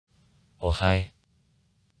Ohio.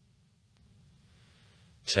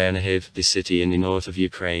 Chernigov, the city in the north of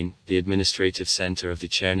Ukraine, the administrative center of the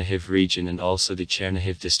Chernigov region and also the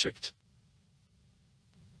Chernigov district.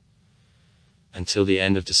 Until the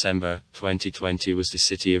end of December 2020 was the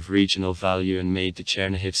city of regional value and made the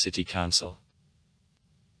Chernigov City Council.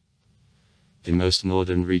 The most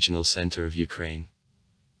northern regional center of Ukraine.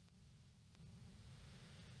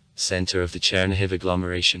 Center of the Chernigov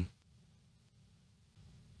agglomeration.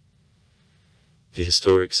 The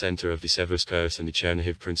historic center of the Seversk Earth and the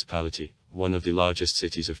Chernigov Principality, one of the largest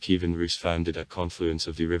cities of Kievan Rus, founded at confluence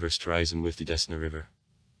of the river Stryzhen with the Desna River.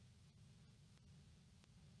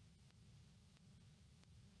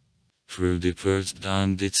 For the first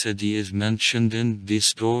time the city is mentioned in the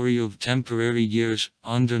story of temporary years,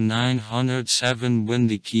 under 907 when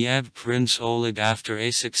the Kiev Prince Oleg, after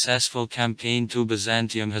a successful campaign to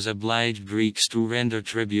Byzantium, has obliged Greeks to render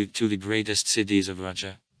tribute to the greatest cities of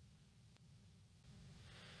Russia.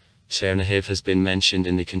 Chernigov has been mentioned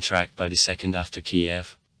in the contract by the second after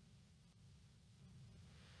Kiev.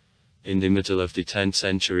 In the middle of the 10th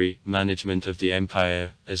century, management of the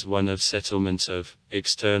empire, as one of settlements of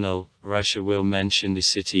external Russia, will mention the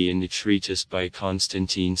city in the treatise by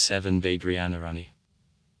Constantine VII Bagrianarani,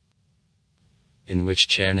 in which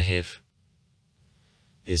Chernigov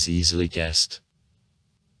is easily guessed.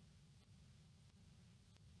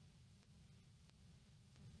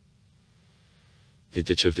 The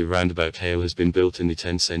ditch of the roundabout Hale has been built in the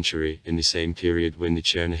 10th century, in the same period when the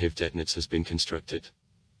Chernigov Detnitz has been constructed.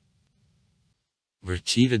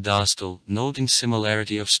 Vertiva Dostal, noting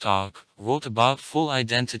similarity of stock, wrote about full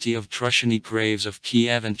identity of Trushany graves of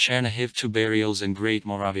Kiev and Chernigov to burials in Great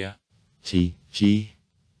Moravia. T.G.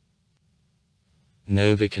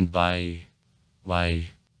 Novik and by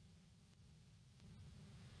Y.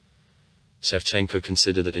 Shevchenko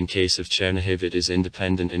considered that in case of Chernigov it is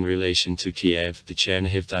independent in relation to Kiev, the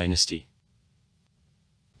Chernigov dynasty.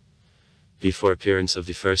 Before appearance of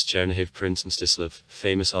the first Chernigov Prince Mstislav,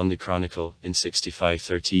 famous on the Chronicle, in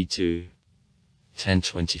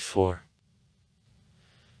 6532-1024.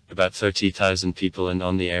 About 30,000 people and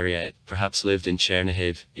on the area it perhaps lived in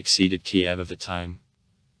Chernigov, exceeded Kiev of the time.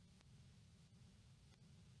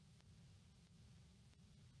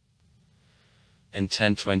 In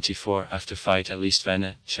 1024, after fight at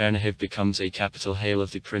Listvena, Chernigov becomes a capital hail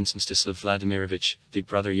of the Prince Mstislav Vladimirovich, the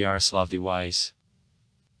brother Yaroslav the Wise.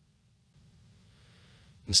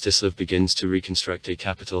 Mstislav begins to reconstruct a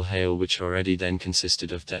capital hail which already then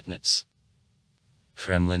consisted of Detnitz,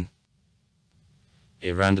 Kremlin,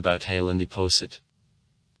 a roundabout hail in the Poset.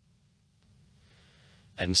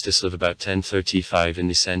 At Mstislav about 1035 in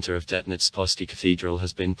the center of Detnitz Posty Cathedral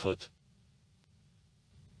has been put.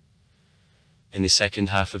 In the second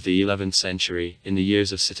half of the 11th century, in the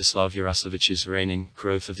years of Svetoslav Yaroslavich's reigning,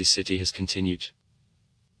 growth of the city has continued.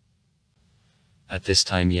 At this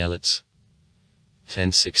time Yelets,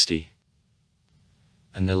 1060,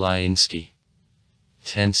 and Nilainsky,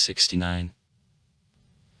 1069.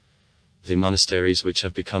 The monasteries which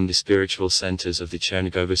have become the spiritual centers of the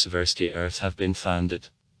Chernigovo-Seversky earth have been founded.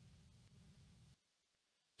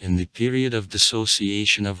 In the period of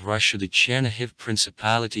dissociation of Russia, the Chernigov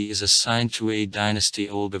Principality is assigned to a dynasty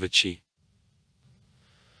Olgovichi.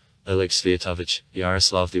 Oleg Sviatovich,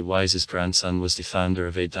 Yaroslav the Wise's grandson, was the founder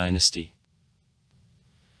of a dynasty,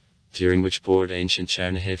 during which board ancient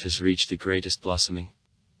Chernigov has reached the greatest blossoming.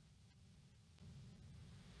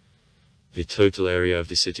 The total area of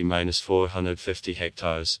the city -450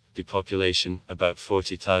 hectares, the population, about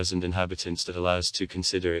 40,000 inhabitants, that allows to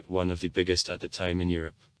consider it one of the biggest at the time in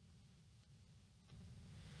Europe.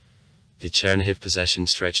 The Chernigov possession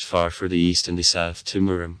stretched far for the east and the south to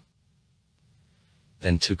Murom,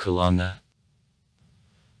 then to Kolomna,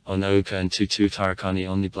 on Oka, and to Tarkani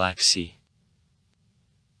on the Black Sea.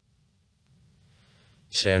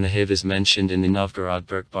 Chernigov is mentioned in the Novgorod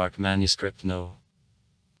Birkbark manuscript No.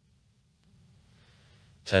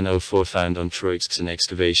 1004, found on Troitsks, an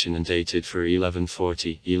excavation and dated for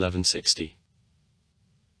 1140-1160.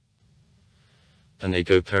 An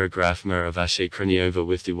ego paragraph Mer of Ashe Chernigova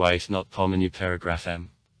with the wife not Pomenu paragraph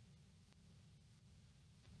M.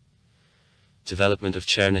 Development of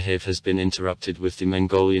Chernigov has been interrupted with the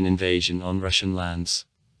Mongolian invasion on Russian lands.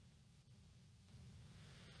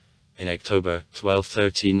 In October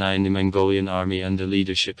 1239, the Mongolian army under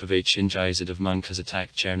leadership of Chingyazid of Monk has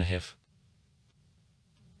attacked Chernigov.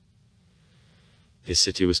 The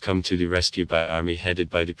city was come to the rescue by army headed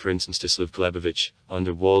by the Prince Mstislav Glebovich.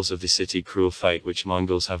 Under walls of the city, cruel fight which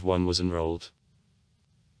Mongols have won was enrolled.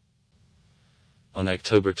 On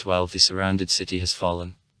October 12, the surrounded city has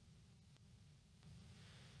fallen.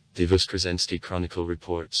 The Voskresensky Chronicle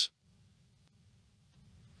reports.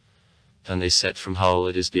 And they set from Hull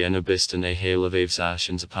it is the Enobist and a hail of Avzash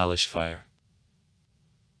and Zapalish fire.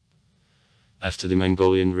 After the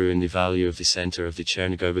Mongolian ruin, the value of the center of the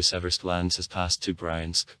Chernigov-Seversk lands has passed to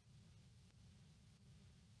Bryansk.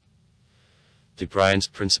 The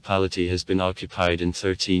Bryansk Principality has been occupied in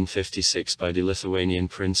 1356 by the Lithuanian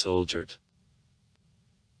Prince Olgierd.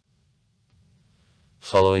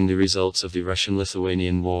 Following the results of the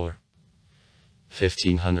Russian-Lithuanian War,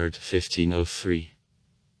 1500–1503.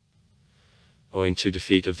 Owing to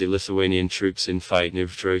defeat of the Lithuanian troops in fight near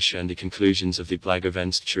Vdrosha and the conclusions of the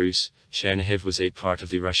Blagovensk truce, Chernigov was a part of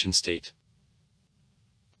the Russian state.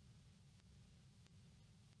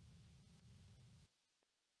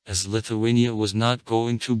 As Lithuania was not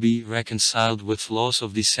going to be reconciled with loss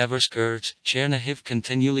of the Seversk Earth, Chernigov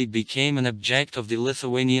continually became an object of the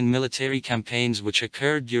Lithuanian military campaigns which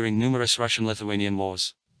occurred during numerous Russian-Lithuanian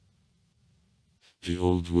wars. The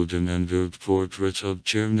old wooden and earth portrait of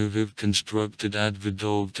Chernigov constructed at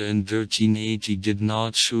Vidovta in 1380 did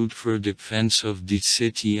not suit for defense of the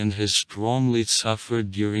city and has strongly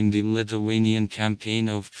suffered during the Lithuanian campaign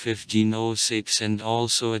of 1506 and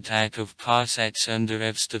also attack of Cossacks under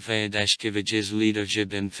Evstafia Dashkevich's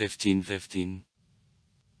leadership in 1515.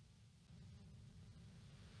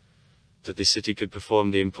 That the city could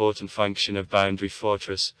perform the important function of boundary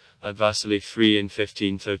fortress, at Vasily III in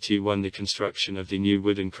 1531 the construction of the new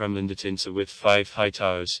wooden Kremlin Detinsa with 5 high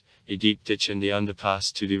towers, a deep ditch and the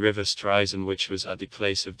underpass to the river Stryzan which was at the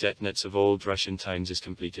place of Detnets of old Russian times is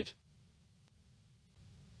completed.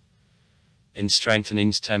 In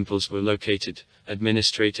strengthenings temples were located,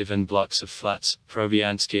 administrative and blocks of flats,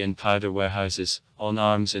 Proviansky and powder warehouses, on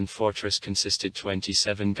arms in fortress consisted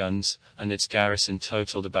 27 guns, and its garrison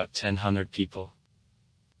totaled about 1,000 people.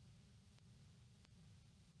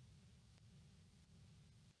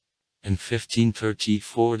 In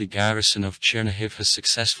 1534 the garrison of Chernigov has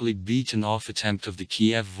successfully beaten off attempt of the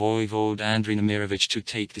Kiev voivode Andrei Nemirovich to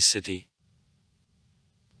take the city.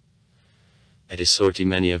 At a sortie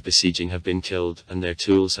many of besieging have been killed and their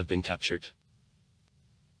tools have been captured.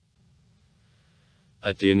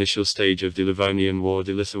 At the initial stage of the Livonian War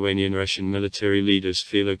the Lithuanian-Russian military leaders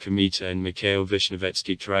Filo Komita and Mikhail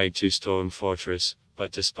Vishnevetsky tried to storm fortress,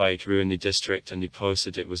 but despite ruin the district and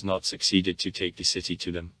deposed it was not succeeded to take the city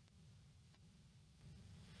to them.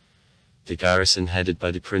 The garrison headed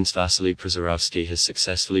by the Prince Vasily Przorovsky has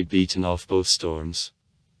successfully beaten off both storms.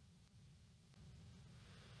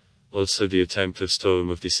 Also the attempt of storm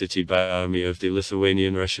of the city by army of the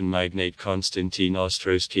Lithuanian-Russian magnate Konstantin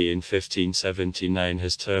Ostrowski in 1579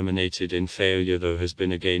 has terminated in failure though has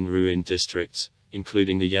been again ruined districts,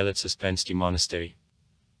 including the Yelitsa-Spensky monastery.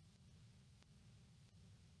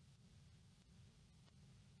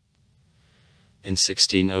 In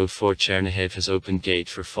 1604 Chernigov has opened gate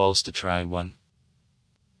for Falls to try one.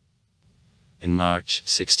 In March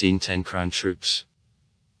 1610 Crown troops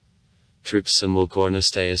in Wolgorno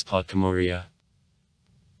stay as Podkomoria.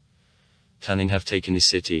 Canning have taken the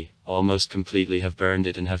city, almost completely have burned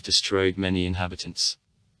it and have destroyed many inhabitants.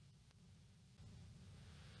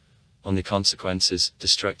 On the consequences,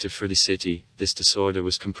 destructive for the city, this disorder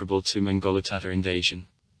was comparable to Mongolo-Tatar invasion.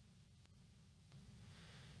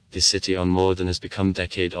 The city on more than has become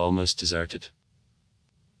decade almost deserted.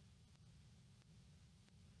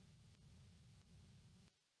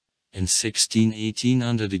 In 1618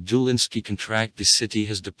 under the Dulinsky Contract the city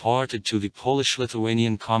has departed to the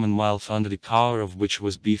Polish-Lithuanian Commonwealth under the power of which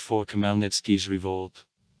was before Khmelnytsky's revolt.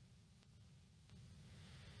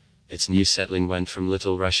 Its new settling went from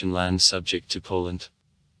Little Russian land subject to Poland.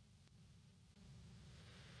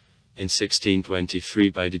 In 1623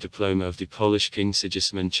 by the diploma of the Polish King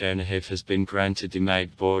Sigismund Chernigov has been granted the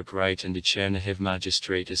Magdeburg right and the Chernigov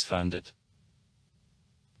magistrate is founded.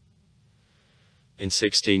 In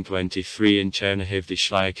 1623 in Chernigov the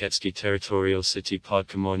Shlyakhetsky territorial city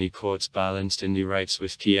Podkomorny courts balanced in the rights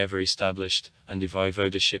with Kiev are established, and the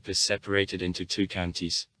voivodeship is separated into 2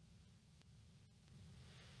 counties.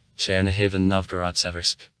 Chernigov and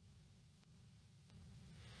Novgorod-Seversk.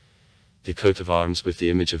 The coat of arms with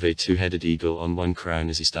the image of a 2-headed eagle on 1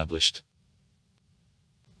 crown is established.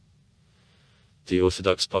 The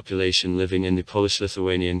Orthodox population living in the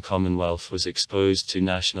Polish-Lithuanian Commonwealth was exposed to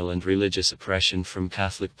national and religious oppression from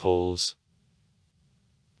Catholic Poles.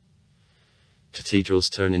 Cathedrals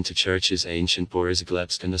turn into churches. Ancient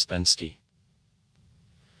Borysaglebsk and Uspensky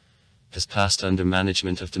has passed under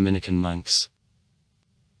management of Dominican monks.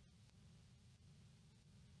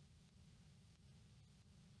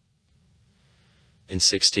 In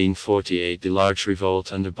 1648 the large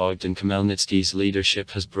revolt under Bogdan Khmelnytsky's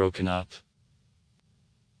leadership has broken up.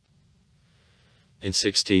 In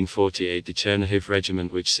 1648 the Chernigov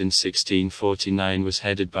regiment, which since 1649 was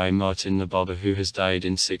headed by Martin Naboba, who has died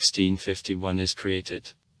in 1651, is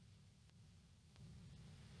created.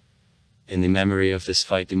 In the memory of this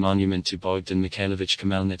fight, the monument to Bogdan Mikhailovich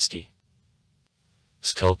Khmelnytsky.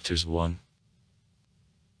 Sculptors 1.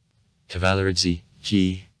 Kavaleridze,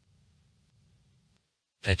 G.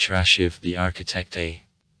 Petrashev, the architect A.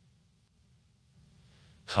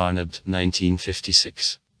 Karnab,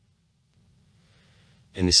 1956.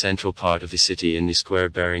 In the central part of the city, in the square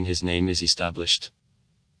bearing his name, is established.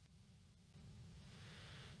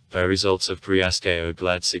 By results of Pryaskaya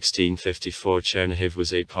Oblad 1654, Chernigov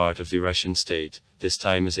was a part of the Russian state, this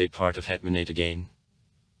time as a part of Hetmanate again.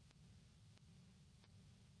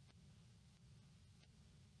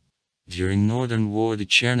 During Northern War, the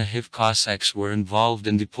Chernigov Cossacks were involved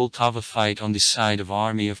in the Poltava fight on the side of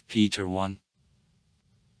army of Peter I.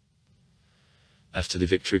 After the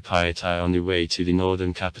victory, Piatai on the way to the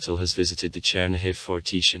northern capital has visited the Chernigov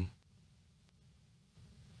fortification.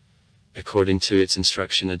 According to its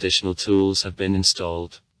instruction, additional tools have been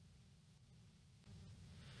installed.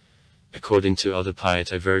 According to other,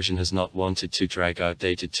 Piatai version has not wanted to drag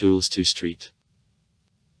outdated tools to street.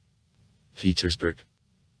 Petersburg.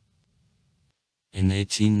 In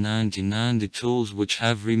 1899, the tools which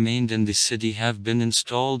have remained in the city have been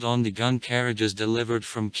installed on the gun carriages delivered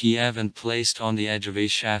from Kiev and placed on the edge of a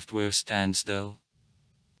shaft where stands still.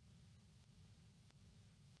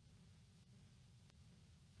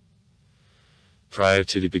 Prior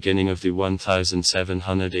to the beginning of the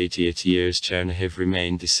 1780th years, Chernigov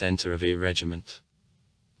remained the center of a regiment.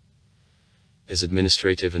 As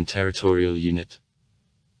administrative and territorial unit.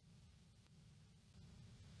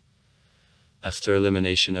 After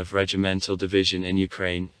elimination of regimental division in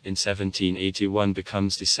Ukraine, in 1781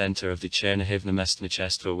 becomes the center of the Chernigov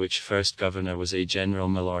namestnichestvo, which first governor was a General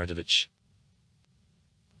Miloradovich.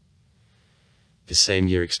 The same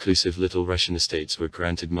year, exclusive Little Russian estates were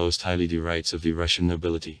granted most highly the rights of the Russian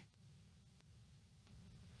nobility.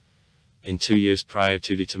 In 2 years prior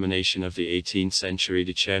to the termination of the 18th century,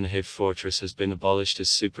 the Chernigov fortress has been abolished as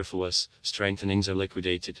superfluous, strengthenings are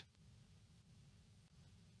liquidated.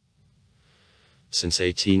 Since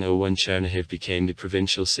 1801, Chernigov became the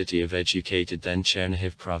provincial city of educated then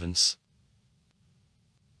Chernigov province.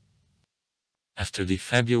 After the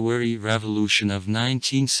February Revolution of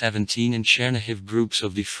 1917, in Chernigov groups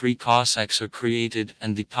of the Free Cossacks are created,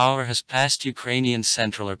 and the power has passed Ukrainian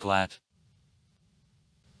Central Erglat.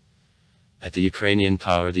 At the Ukrainian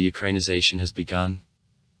power, the Ukrainization has begun.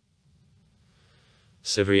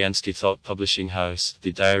 Siveryansky Thought Publishing House,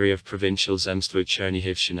 the Diary of Provincial Zemstvo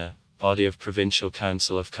Chernigovщина, Body of Provincial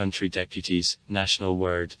Council of Country Deputies, National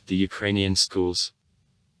Word, the Ukrainian Schools.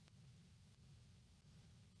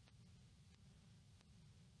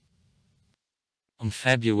 On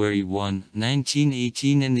February 1,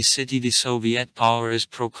 1918, in the city the Soviet power is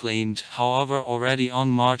proclaimed. However, already on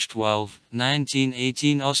March 12,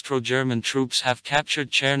 1918, Austro-German troops have captured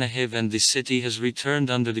Chernigov and the city has returned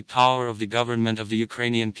under the power of the government of the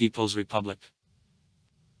Ukrainian People's Republic.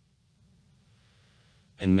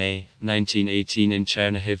 In May 1918, in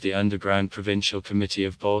Chernigov, the underground provincial committee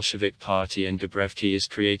of Bolshevik Party and Gabrevki is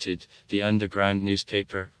created. The underground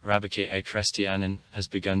newspaper, Rabike I Krestianin, has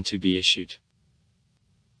begun to be issued.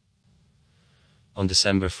 On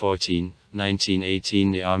December 14,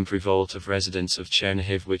 1918, the armed revolt of residents of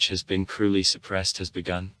Chernigov, which has been cruelly suppressed, has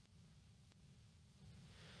begun.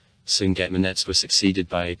 Soon Getmanets was succeeded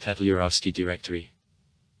by a Petlyurovsky Directory.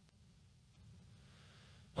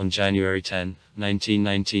 On January 10,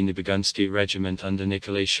 1919, the Begunsky Regiment under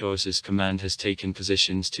Nikolai Shor's command has taken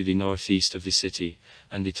positions to the northeast of the city,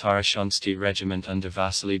 and the Tarashonsky Regiment under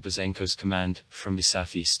Vasily Bazenko's command, from the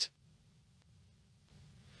southeast.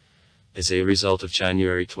 As a result of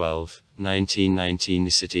January 12, 1919,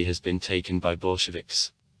 the city has been taken by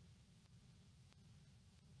Bolsheviks.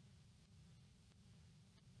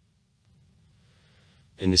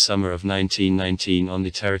 In the summer of 1919, on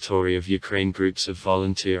the territory of Ukraine, groups of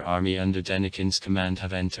volunteer army under Denikin's command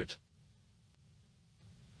have entered.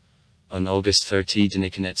 On August 30,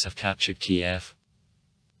 Denikinets have captured Kiev.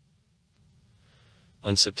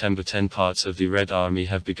 On September 10, parts of the Red Army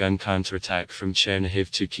have begun counterattack from Chernigov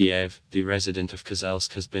to Kiev. The resident of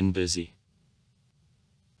Kozelsk has been busy.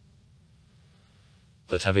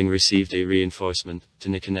 But having received a reinforcement,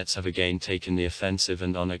 Denikinets have again taken the offensive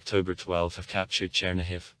and on October 12 have captured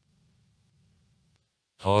Chernigov.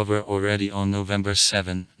 However, already on November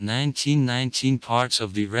 7, 1919, parts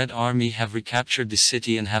of the Red Army have recaptured the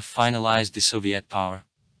city and have finalized the Soviet power.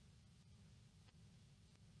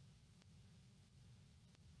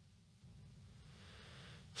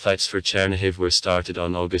 Fights for Chernigov were started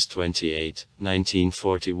on August 28,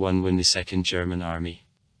 1941 when the 2nd German Army,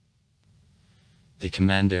 the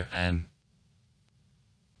commander M.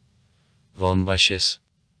 von Weisches,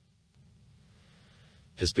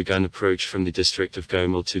 has begun approach from the district of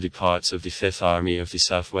Gomel to the parts of the 5th Army of the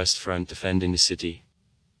Southwest Front defending the city.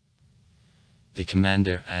 The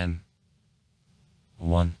commander M.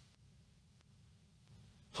 1.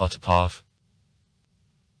 Potapov,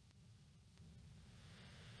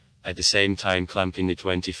 at the same time clamping the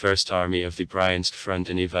 21st Army of the Bryansk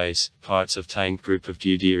Front in Ivais, parts of tank group of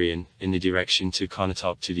Guderian, in the direction to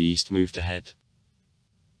Konotop to the east moved ahead.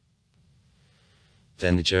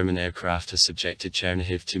 Then the German aircraft has subjected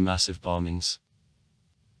Chernigov to massive bombings.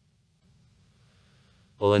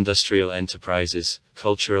 All industrial enterprises,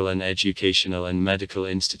 cultural and educational and medical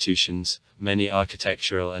institutions, many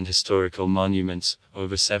architectural and historical monuments,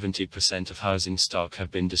 over 70% of housing stock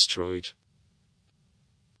have been destroyed.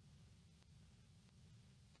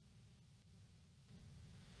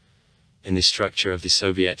 In the structure of the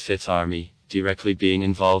Soviet Fifth Army, directly being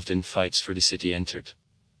involved in fights for the city entered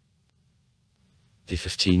the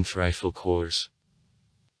 15th Rifle Corps.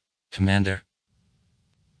 Commander,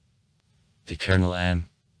 the Colonel M.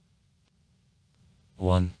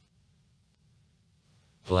 1.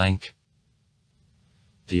 Blank.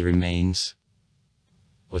 The remains,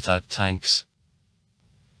 without tanks,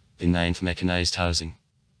 the 9th Mechanized Housing.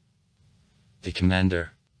 The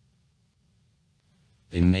Commander,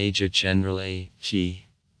 the Major General A. G.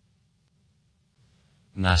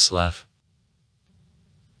 Maslav,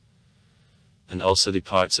 and also the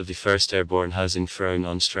parts of the 1st Airborne Housing thrown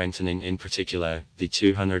on strengthening, in particular, the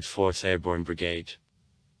 204th Airborne Brigade.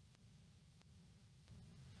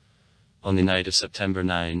 On the night of September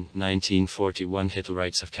 9, 1941,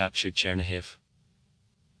 Hitlerites have captured Chernigov.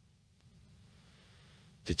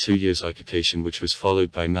 The 2 years occupation, which was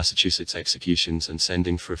followed by Massachusetts executions and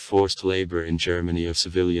sending for forced labor in Germany of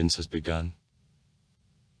civilians, has begun.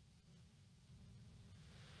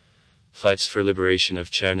 Fights for liberation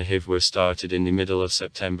of Chernigov were started in the middle of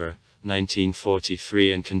September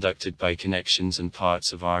 1943 and conducted by connections and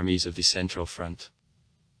parts of armies of the Central Front.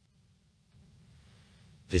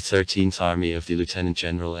 The 13th Army of the Lieutenant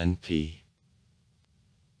General N.P.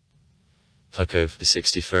 Pukov, the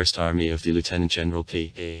 61st Army of the Lieutenant General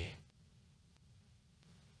P.A.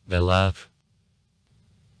 Belab.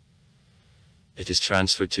 It is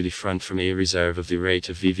transferred to the front from a reserve of the rate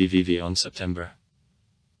of VVVV on September.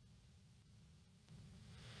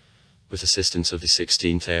 With assistance of the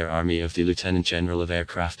 16th Air Army of the Lieutenant General of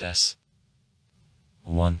Aircraft S.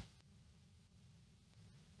 1.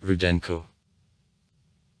 Rudenko.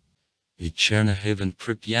 The Chernigov and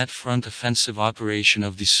Pripyat Front offensive operation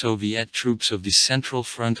of the Soviet troops of the Central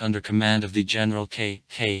Front under command of the General K.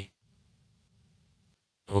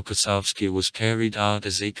 Rokossovsky was carried out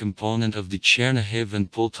as a component of the Chernigov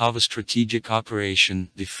and Poltava strategic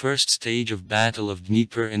operation, the first stage of Battle of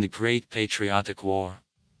Dnieper in the Great Patriotic War.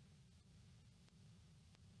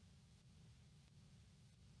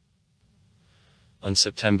 On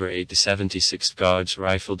September 8, the 76th Guards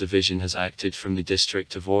Rifle Division has acted from the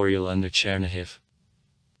district of Oriel under Chernigov.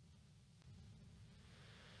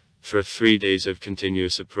 For 3 days of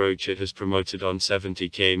continuous approach it has promoted on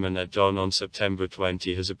 70 km and at dawn on September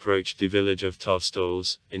 20 has approached the village of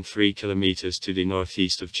Tovstols, in 3 kilometers to the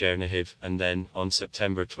northeast of Chernigov, and then, on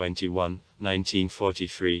September 21,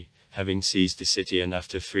 1943, having seized the city and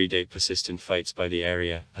after 3-day persistent fights by the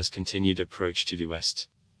area, has continued approach to the west.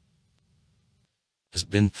 Has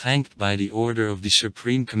been thanked by the order of the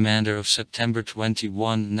Supreme Commander of September 21,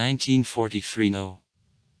 1943 No.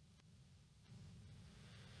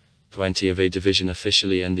 20 of a division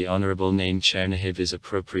officially and the honorable name Chernigov is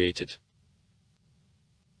appropriated.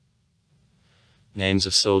 Names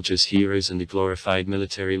of soldiers, heroes and the glorified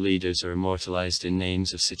military leaders are immortalized in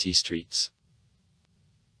names of city streets.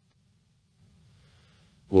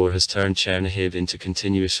 War has turned Chernigov into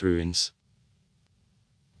continuous ruins.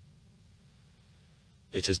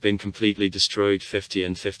 It has been completely destroyed. 50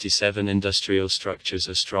 and 57 industrial structures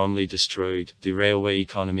are strongly destroyed. The railway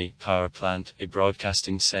economy, power plant, a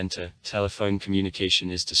broadcasting center, telephone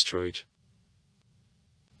communication is destroyed.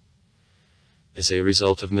 As a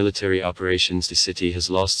result of military operations, the city has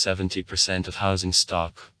lost 70% of housing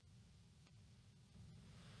stock.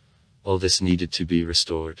 All this needed to be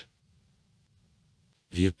restored.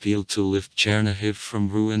 The appeal to lift Chernigov from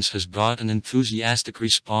ruins has brought an enthusiastic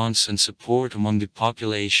response and support among the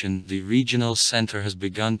population. The regional center has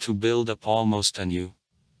begun to build up almost anew.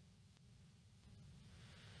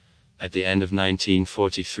 At the end of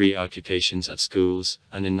 1943, occupations at schools,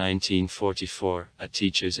 and in 1944, at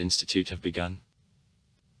Teachers' Institute have begun.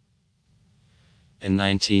 In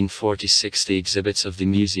 1946 the exhibits of the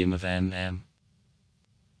Museum of M.M.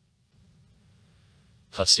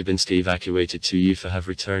 Kostyabinski evacuated to Ufa have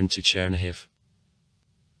returned to Chernigov.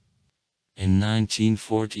 In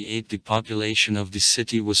 1948 the population of the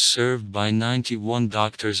city was served by 91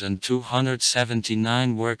 doctors and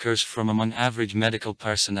 279 workers from among average medical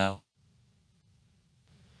personnel.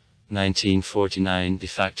 1949 the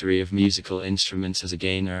factory of musical instruments has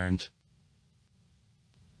again earned.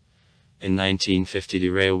 In 1950 the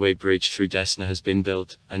railway bridge through Desna has been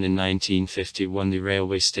built, and in 1951 the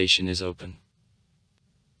railway station is open.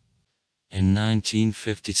 In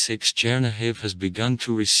 1956 Chernigov has begun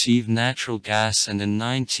to receive natural gas, and in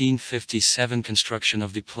 1957 construction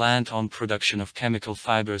of the plant on production of chemical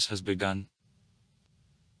fibers has begun.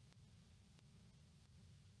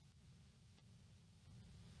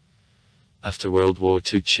 After World War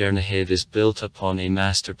II Chernigov is built upon a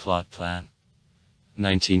master plot plan.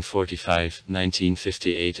 1945,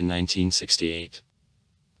 1958 and 1968.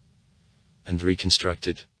 And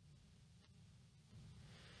reconstructed.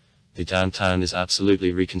 The downtown is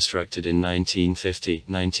absolutely reconstructed in 1950,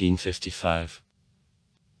 1955.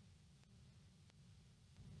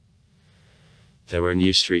 There were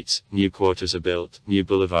new streets, new quarters are built, new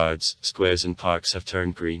boulevards, squares and parks have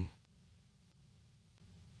turned green.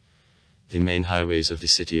 The main highways of the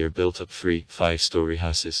city are built up 3, 5-story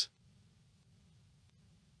houses.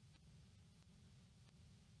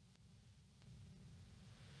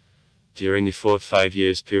 During the 4-5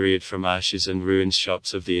 years period from ashes and ruins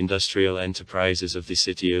shops of the industrial enterprises of the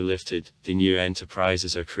city are lifted, the new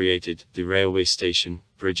enterprises are created, the railway station,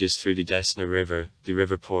 bridges through the Desna River, the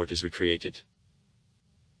river port is recreated.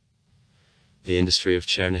 The industry of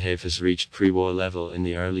Chernigov has reached pre-war level in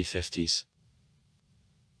the early 50s.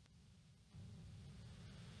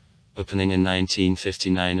 Opening in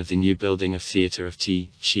 1959 of the new building of Theatre of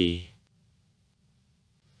T.G.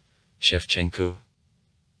 Shevchenko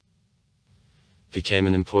became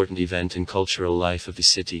an important event in cultural life of the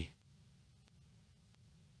city.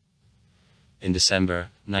 In December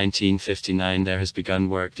 1959 there has begun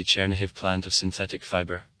work the Chernigov plant of synthetic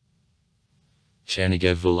fiber.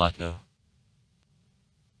 Chernigov Volatno.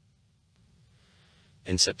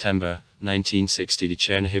 In September 1960 the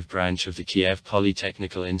Chernigov branch of the Kiev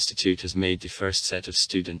Polytechnical Institute has made the first set of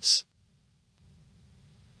students.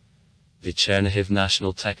 The Chernigov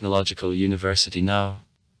National Technological University now.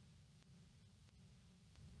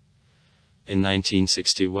 In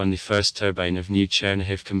 1961 the first turbine of new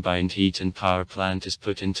Chernigov combined heat and power plant is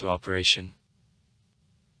put into operation.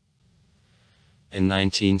 In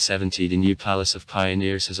 1970 the new Palace of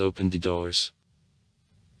Pioneers has opened the doors.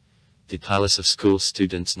 The Palace of School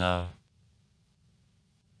Students now.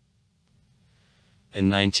 In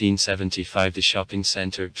 1975 the shopping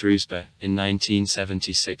center Druzhba. In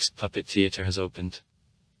 1976 Puppet Theatre has opened.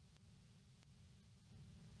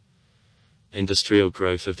 Industrial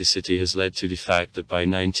growth of the city has led to the fact that by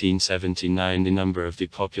 1979 the number of the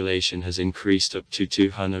population has increased up to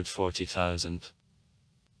 240,000.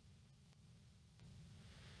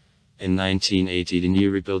 In 1980 the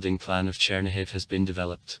new rebuilding plan of Chernigov has been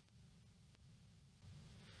developed.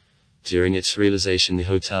 During its realization the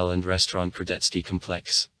hotel and restaurant Kradetsky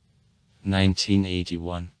complex.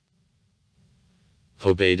 1981.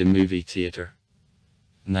 Pobeda movie theater.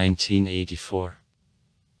 1984.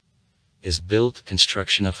 Is built.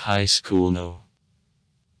 Construction of high school No.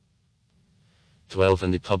 12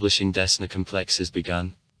 and the publishing Desna complex is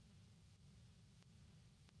begun.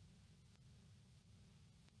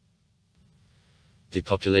 The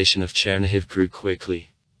population of Chernigov grew quickly.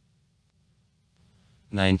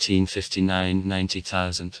 1959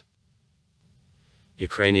 90,000.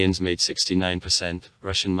 Ukrainians made 69%,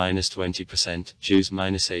 Russian minus 20%, Jews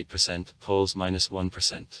minus 8%, Poles minus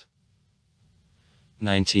 1%.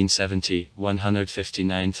 1970,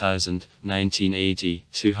 159,000, 1980,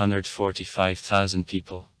 245,000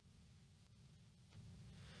 people.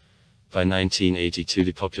 By 1982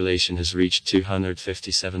 the population has reached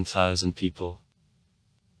 257,000 people.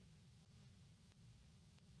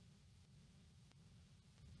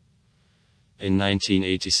 In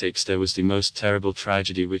 1986 there was the most terrible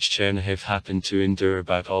tragedy which Chernigov happened to endure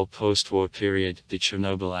about all post-war period, the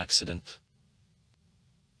Chernobyl accident.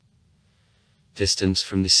 Distance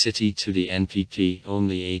from the city to the NPP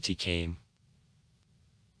only 80 km.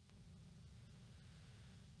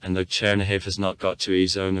 And though Chernigov has not got to a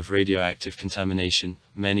zone of radioactive contamination,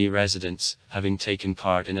 many residents, having taken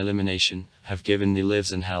part in elimination, have given their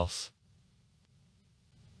lives and health.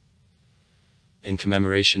 In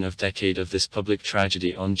commemoration of decade of this public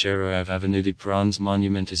tragedy on Geroev Avenue the bronze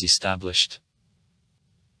monument is established.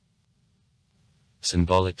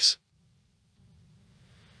 Symbolics.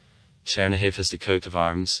 Chernigov has the coat of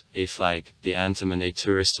arms, a flag, the anthem and a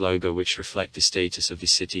tourist logo which reflect the status of the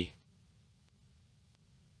city.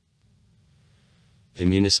 The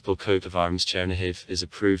municipal coat of arms Chernigov is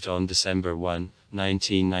approved on December 1,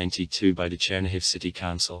 1992 by the Chernigov City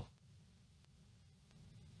Council.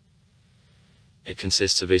 It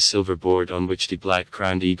consists of a silver board on which the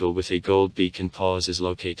black-crowned eagle with a gold beak and paws is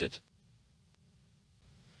located.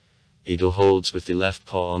 Eagle holds with the left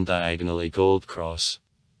paw on diagonal a gold cross.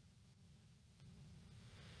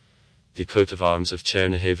 The coat of arms of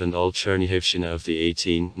Chernigov and all Chernigovщина of the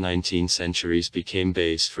 18th-19th centuries became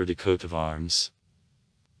base for the coat of arms.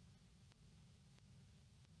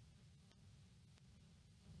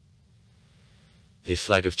 The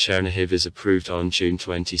flag of Chernigov is approved on June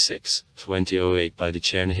 26, 2008 by the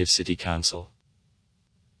Chernigov City Council.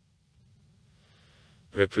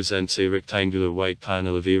 Represents a rectangular white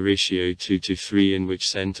panel of a ratio 2:3 in which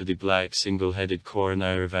center the black single-headed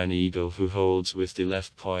Koronaravan eagle who holds with the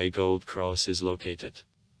left paw a gold cross is located.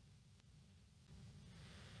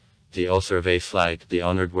 The author of a flag, the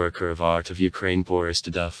honored worker of art of Ukraine Boris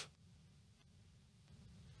Dudov.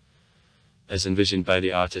 As envisioned by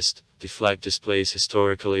the artist, the flag displays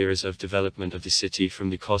historical eras of development of the city from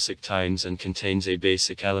the Cossack times and contains a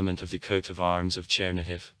basic element of the coat of arms of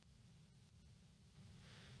Chernigov.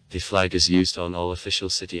 The flag is used on all official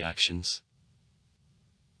city actions.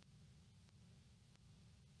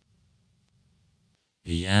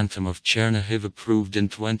 The anthem of Chernigov approved in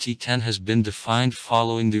 2010 has been defined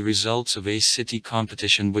following the results of a city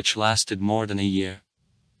competition which lasted more than a year.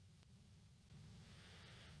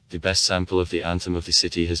 The best sample of the anthem of the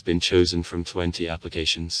city has been chosen from 20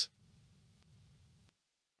 applications.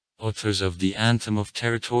 Authors of the anthem of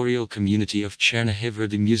territorial community of Chernigov are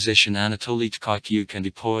the musician Anatoly Tkakyuk and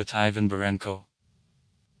the poet Ivan Barenko.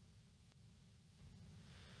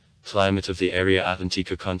 Climate of the area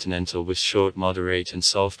Atlantico continental with short moderate and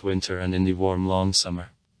soft winter and in the warm long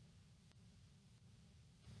summer.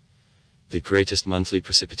 The greatest monthly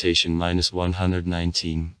precipitation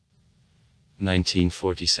 -119.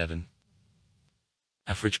 1947.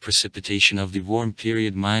 Average precipitation of the warm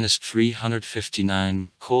period -359,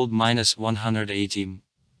 cold -180.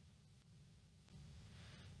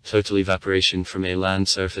 Total evaporation from a land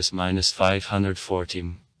surface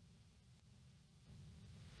 -540.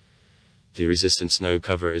 The resistant snow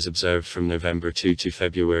cover is observed from November 2 to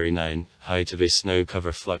February 9. Height of a snow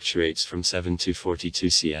cover fluctuates from 7 to 42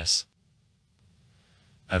 cs.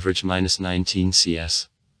 Average -19 cs.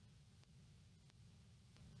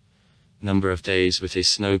 Number of days with a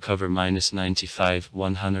snow cover -95,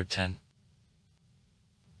 110.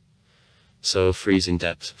 Soil freezing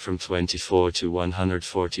depth from 24 to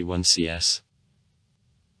 141 cs.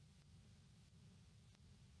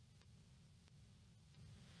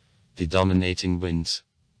 The dominating winds.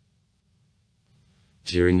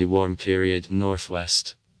 During the warm period,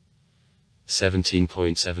 northwest,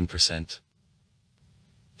 17.7%.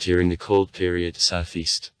 During the cold period,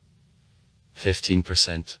 southeast,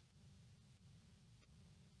 15%.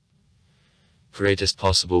 Greatest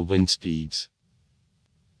possible wind speeds.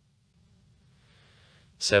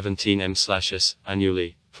 17 m/s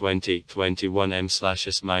annually, 20-21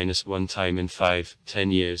 m/s -1 time in 5-10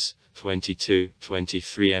 years,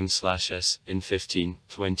 22-23 m/s in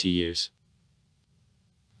 15-20 years.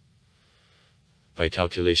 By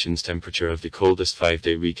calculations, temperature of the coldest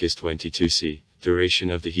 5-day week is 22 C, duration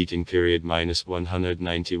of the heating period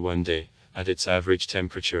 -191 day, at its average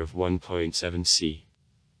temperature of 1.7 C.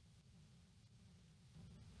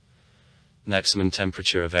 Maximum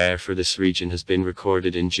temperature of air for this region has been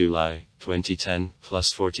recorded in July 2010,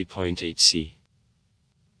 +40.8 C.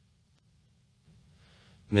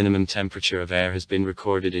 Minimum temperature of air has been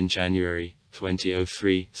recorded in January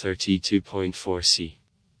 2003, 32.4 C.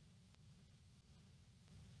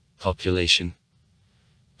 Population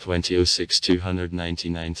 2006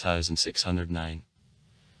 299,609.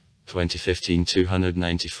 2015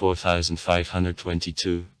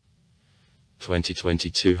 294,522. 2020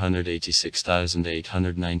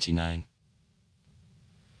 286,899.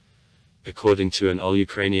 According to an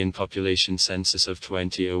all-Ukrainian population census of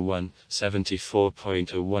 2001,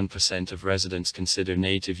 74.01% of residents consider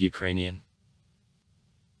native Ukrainian.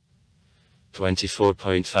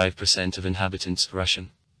 24.5% of inhabitants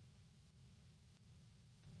Russian.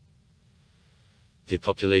 The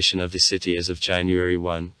population of the city as of January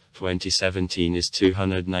 1, 2017 is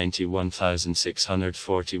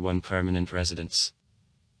 291,641 permanent residents.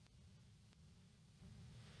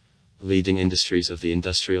 Leading industries of the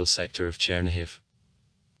industrial sector of Chernigov: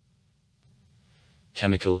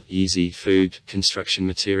 chemical, easy, food, construction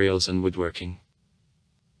materials and woodworking.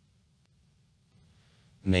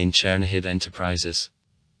 Main Chernigov enterprises.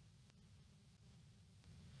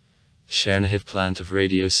 Chernigov plant of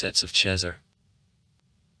radio sets of Chezar.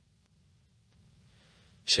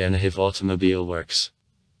 Chernigov Automobile Works.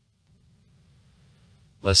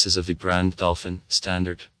 Buses of the brand Dolphin,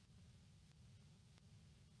 Standard.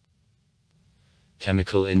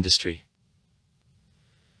 Chemical industry.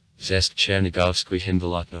 Zest Chernigovsky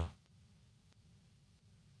Himbolotno.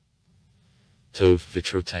 Tov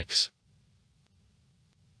Vitrotex.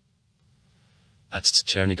 Atst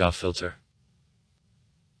Chernigov filter.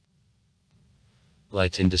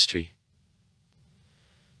 Light industry.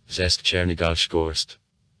 Zest Chernigov Shgorst.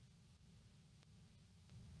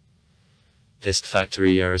 Hist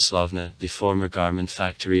factory Yaroslavna, the former garment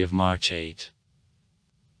factory of March 8.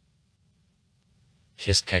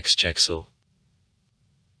 Hist Keks Cheksel.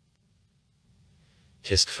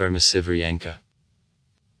 Hist firma Sivrienka.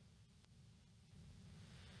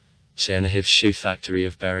 Chernigov shoe factory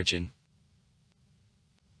of Berezhin.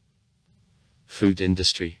 Food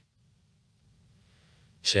industry.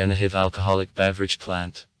 Chernigov alcoholic beverage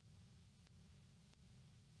plant.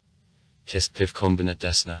 Hist piv kombinat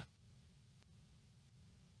Desna.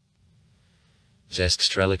 Zest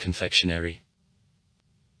Strela confectionery.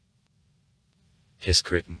 Hist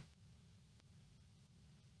Kritin.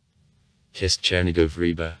 Hist Chernigov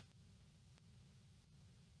Riba.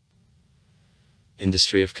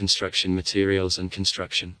 Industry of construction materials and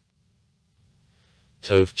construction.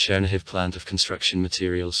 Tov Chernigov plant of construction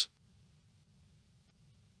materials.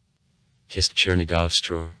 Hist Chernigov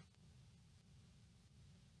Stror.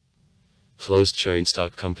 Closed train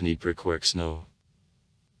stock company Brickworks No.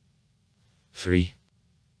 3.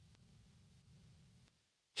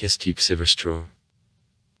 Hist Siverstror.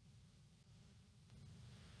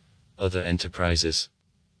 Other enterprises.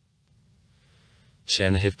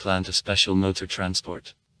 Chernigov plant of special motor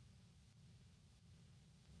transport.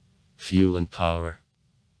 Fuel and power.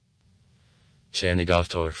 Chernigov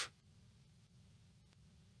Torf.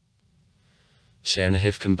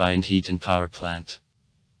 Chernigov combined heat and power plant.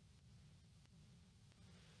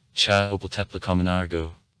 Cha Opel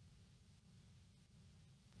Communargo.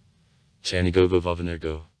 Chernigovo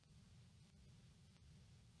Vovenergo.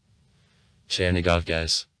 Chernigov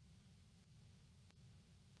Gaz.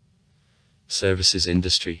 Services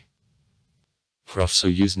industry.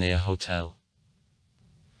 Profsoyuzhnaya Hotel.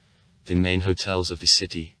 The main hotels of the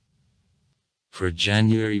city. For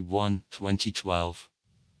January 1, 2012.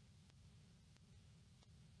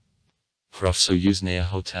 Profsoyuzhnaya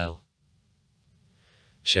Hotel.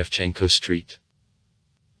 Shevchenko Street.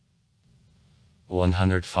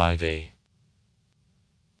 105A.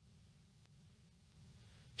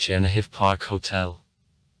 Chernigov Park Hotel.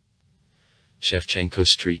 Shevchenko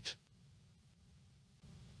Street.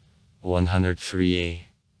 103A.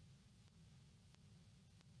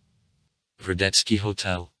 Verdetsky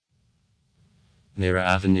Hotel. Mira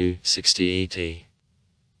Avenue, 68A.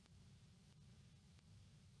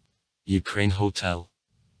 Ukraine Hotel.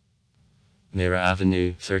 Mira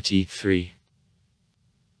Avenue, 33.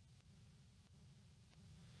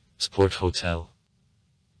 Sport Hotel.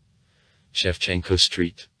 Shevchenko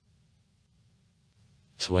Street.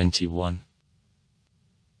 21.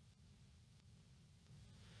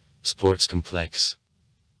 Sports Complex.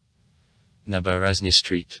 Nabarazny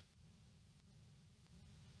Street.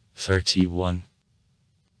 31.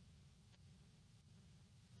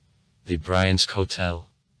 The Bryansk Hotel.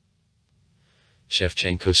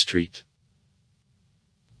 Shevchenko Street.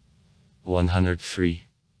 103.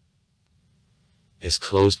 Is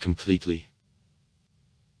closed completely.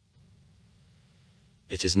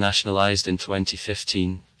 It is nationalized in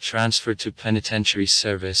 2015, transferred to penitentiary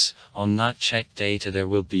service. On not checked data there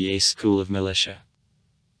will be a school of militia.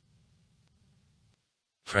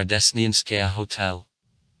 Pradesnyanskaya Hotel.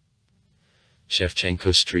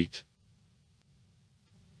 Shevchenko Street.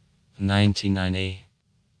 99A.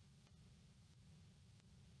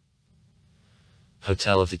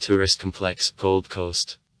 Hotel of the Tourist Complex, Gold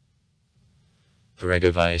Coast.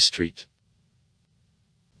 Beregovaya Street.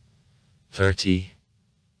 30.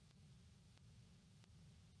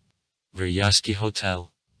 Veryarsky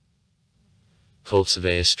Hotel.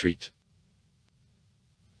 Koltsevaya Street.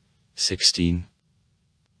 16.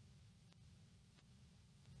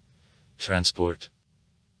 Transport.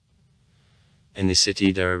 In the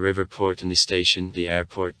city there are river port and the station, the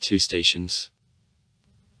airport, 2 stations.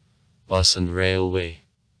 Bus and railway.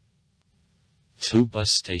 2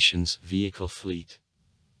 bus stations, vehicle fleet.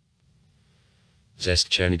 Zest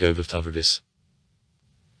Chernigov Tovardis.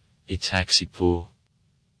 A taxi pool.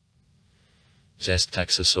 Zest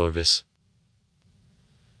Taxa Service.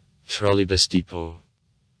 Trolleybus depot.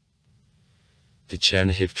 The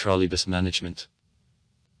Chernigov trolleybus management.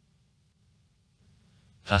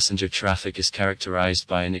 Passenger traffic is characterized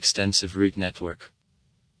by an extensive route network.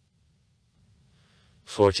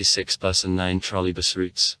 46 bus and 9 trolleybus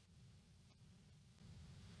routes.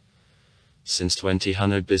 Since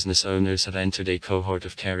 2000, business owners have entered a cohort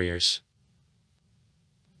of carriers.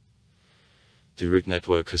 The route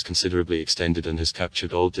network has considerably extended and has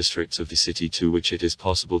captured all districts of the city to which it is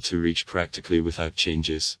possible to reach practically without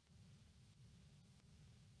changes.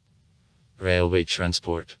 Railway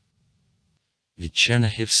transport. The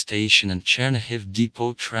Chernigov station and Chernigov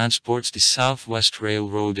depot transports the Southwest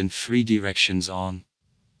Railroad in 3 directions on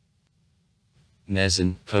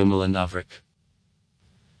Nezin, Komel and Avrik.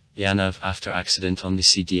 Yanov after accident on the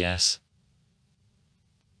CDS.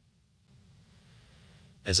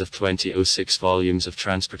 As of 2006, volumes of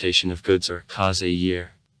transportation of goods or cars a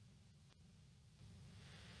year.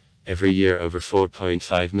 Every year over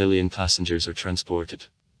 4.5 million passengers are transported.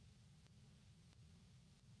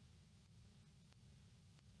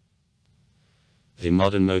 The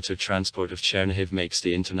modern motor transport of Chernigov makes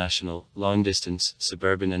the international, long-distance,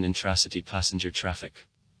 suburban and intracity passenger traffic.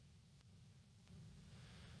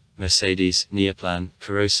 Mercedes, Neoplan,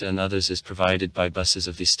 Karosa and others is provided by buses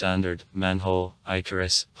of the Standard, Manhole,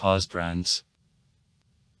 Icarus, Paz brands.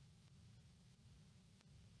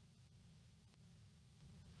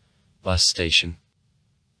 Bus station.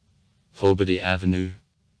 Pobody Avenue.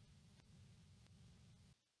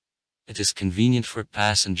 It is convenient for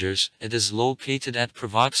passengers. It is located at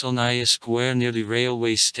Provoxelnaya Square near the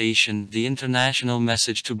railway station. The international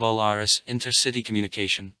message to Belarus, intercity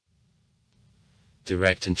communication.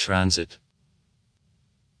 Direct and transit.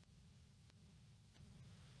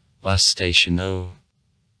 Bus station O.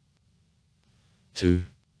 2.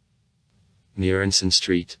 Muranson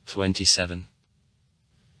Street, 27.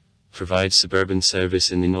 Provides suburban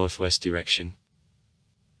service in the northwest direction.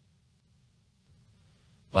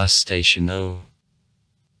 Bus station O.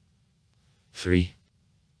 3.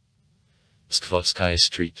 Skvotskaya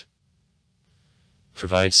Street.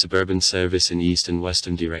 Provides suburban service in east and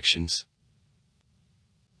western directions.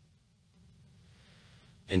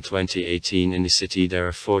 In 2018 in the city there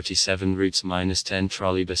are 47 routes minus 10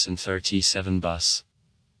 trolleybus and 37 bus.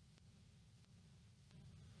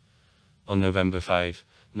 On November 5,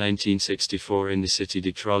 1964 in the city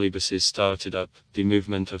the trolleybuses started up, the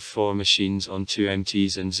movement of 4 machines on 2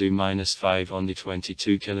 MTs and Zoo-5 on the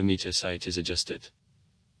 22-kilometer site is adjusted.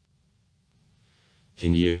 The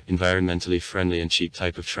new, environmentally friendly and cheap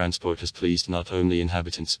type of transport has pleased not only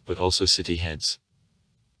inhabitants, but also city heads.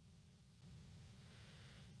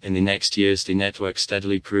 In the next years the network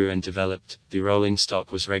steadily grew and developed, the rolling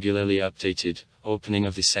stock was regularly updated, opening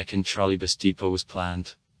of the second trolleybus depot was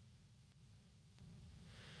planned.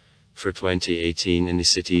 For 2018 in the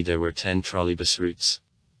city there were 10 trolleybus routes.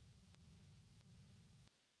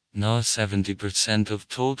 Now 70% of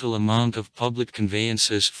total amount of public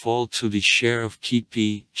conveyances fall to the share of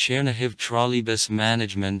KP, Chernigov Trolleybus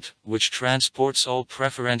Management, which transports all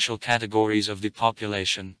preferential categories of the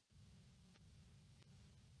population.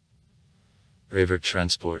 River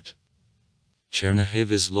transport. Chernigov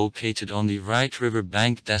is located on the right river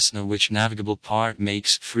bank Desna, which navigable part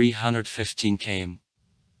makes 315 km.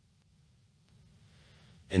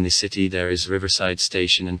 In the city there is riverside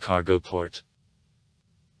station and cargo port.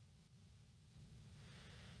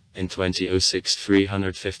 In 2006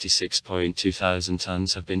 356.2 thousand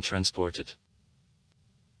tons have been transported.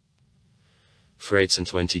 Freights and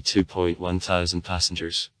 22.1 thousand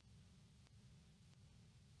passengers.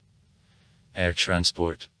 Air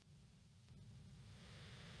transport.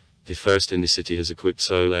 The first in the city has equipped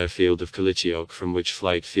Seoul airfield of Kalichiok, from which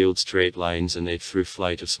flight field straight lines and 8 through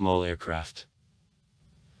flight of small aircraft.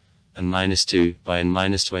 And -2 by and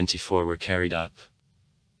 -24 were carried up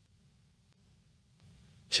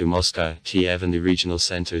to Moscow, Kiev and the regional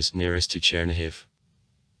centers nearest to Chernigov.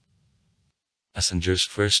 Passengers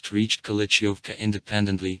first reached Kalichiovka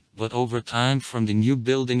independently, but over time from the new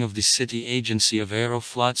building of the city agency of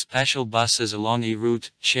Aeroflot special buses along a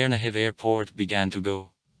route, Chernigov Airport began to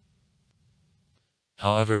go.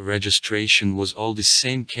 However, registration was all the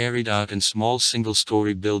same carried out in small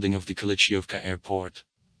single-story building of the Kalichiovka Airport.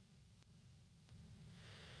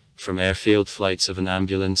 From airfield flights of an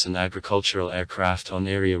ambulance and agricultural aircraft on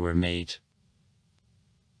area were made.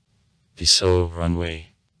 The Seoul runway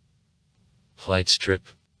flight strip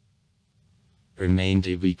remained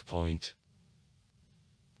a weak point.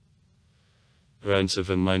 Rounds of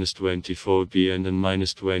 -24 BN and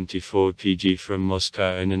 -24 PG from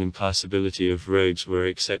Moscow and an impassability of roads were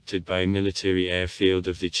accepted by military airfield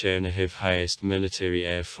of the Chernigov highest military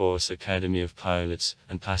air force academy of pilots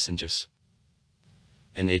and passengers.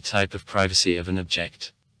 and a type of privacy of an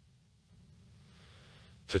object.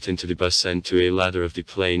 Put into the bus, sent to a ladder of the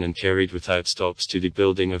plane and carried without stops to the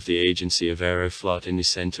building of the Agency of Aeroflot in the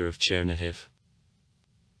center of Chernigov.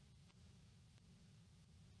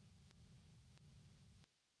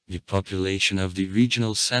 The population of the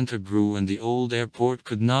regional center grew and the old airport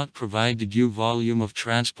could not provide the due volume of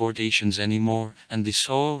transportations anymore, and the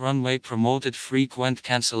sole runway promoted frequent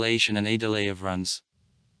cancellation and a delay of runs.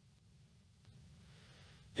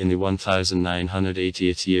 In the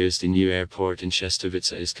 1980th years, the new airport in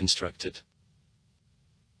Chernigov is constructed.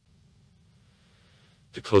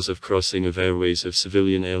 Because of crossing of airways of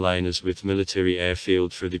civilian airliners with military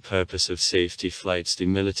airfield for the purpose of safety flights, the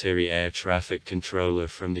military air traffic controller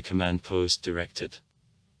from the command post directed.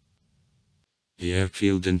 The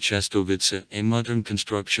airfield in Chernigov, a modern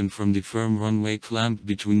construction from the firm runway clamped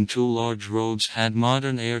between two large roads, had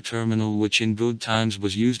modern air terminal which in good times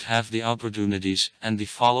was used half the opportunities, and the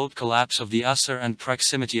followed collapse of the Usser and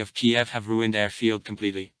proximity of Kiev have ruined airfield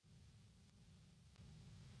completely.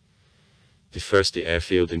 The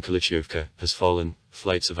airfield in Chernigov has fallen,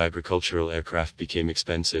 flights of agricultural aircraft became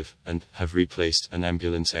expensive, and have replaced an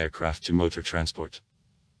ambulance aircraft to motor transport.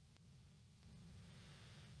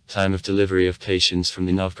 Time of delivery of patients from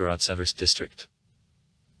the Novgorod-Seversk district,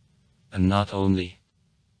 and not only,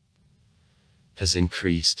 has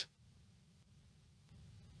increased.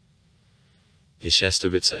 The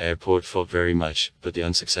Chernigov airport fought very much, but the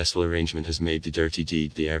unsuccessful arrangement has made the dirty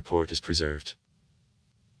deed. The airport is preserved.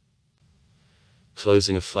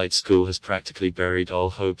 Closing of flight school has practically buried all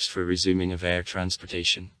hopes for resuming of air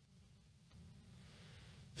transportation.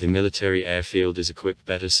 The military airfield is equipped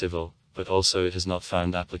better civil, but also it has not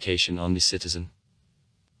found application on the citizen.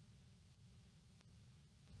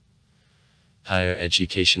 Higher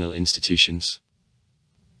educational institutions.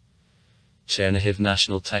 Chernigov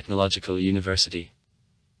National Technological University.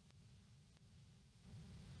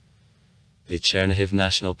 The Chernigov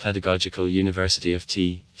National Pedagogical University of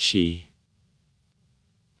T.Sh.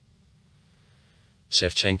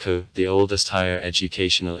 Shevchenko, the oldest higher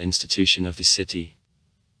educational institution of the city.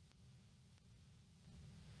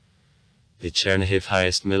 The Chernigov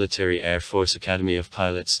highest military Air Force Academy of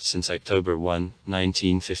Pilots since October 1,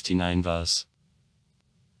 1959 was.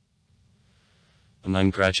 Among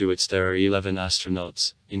graduates there are 11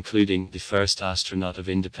 astronauts, including the first astronaut of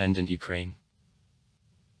independent Ukraine.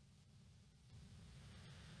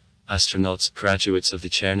 Astronauts, graduates of the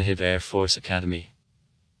Chernigov Air Force Academy.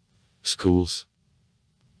 Schools.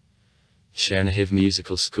 Chernigov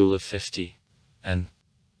Musical School of 50, and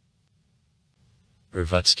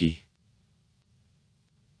Rvatsky.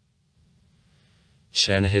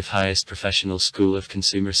 Chernigov Highest Professional School of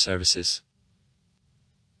Consumer Services.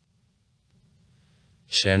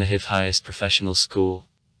 Chernigov Highest Professional School.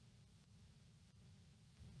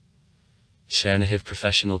 Chernigov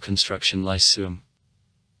Professional Construction Lyceum.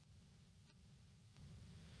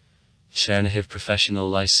 Chernigov Professional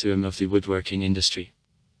Lyceum of the Woodworking Industry.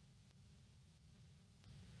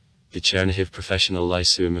 The Chernigov Professional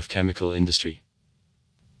Lyceum of Chemical Industry.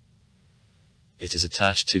 It is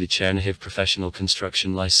attached to the Chernigov Professional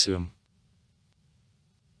Construction Lyceum.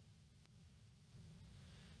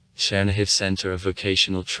 Chernigov Center of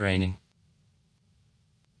Vocational Training.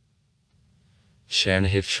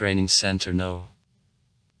 Chernigov Training Center No.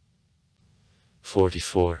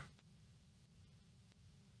 44.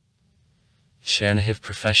 Chernigov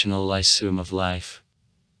Professional Lyceum of Life.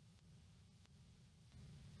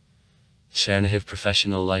 Chernigov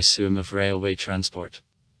Professional Lyceum of Railway Transport.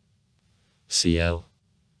 CL.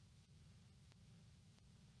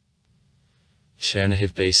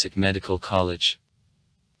 Chernigov Basic Medical College.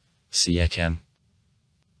 CECM.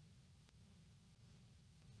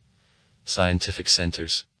 Scientific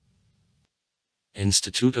Centers.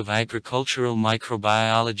 Institute of Agricultural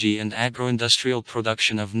Microbiology and Agroindustrial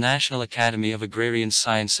Production of National Academy of Agrarian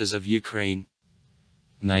Sciences of Ukraine.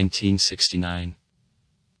 1969.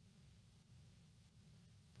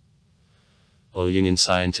 All Union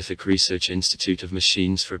Scientific Research Institute of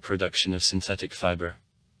Machines for Production of Synthetic Fiber.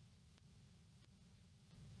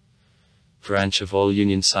 Branch of All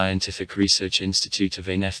Union Scientific Research Institute of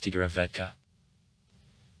Neftigravedka.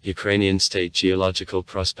 Ukrainian State Geological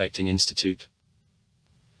Prospecting Institute.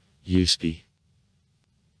 USP.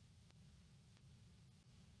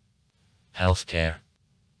 Healthcare.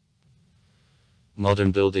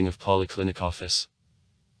 Modern building of Polyclinic Office.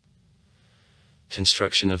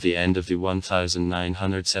 Construction of the end of the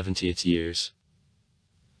 1970th years.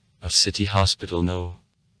 Of City Hospital No.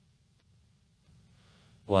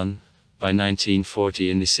 1. By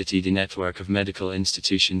 1940 in the city the network of medical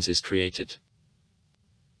institutions is created.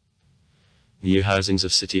 New housings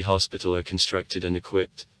of City Hospital are constructed and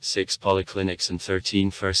equipped, 6 polyclinics and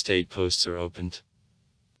 13 first aid posts are opened.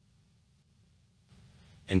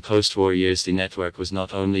 In post-war years the network was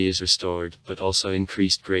not only restored, but also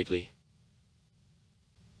increased greatly.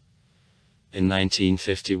 In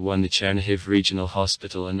 1951 the Chernigov Regional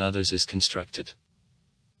Hospital and others is constructed.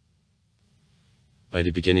 By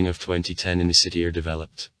the beginning of 2010 in the city are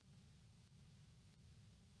developed.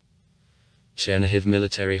 Chernigov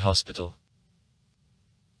Military Hospital.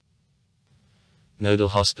 Nodal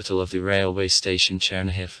Hospital of the railway station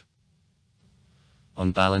Chernigov.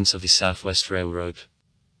 On balance of the Southwest Railroad.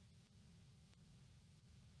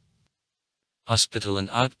 Hospital and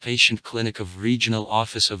Outpatient Clinic of Regional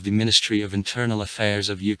Office of the Ministry of Internal Affairs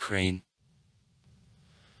of Ukraine.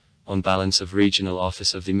 On balance of Regional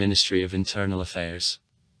Office of the Ministry of Internal Affairs.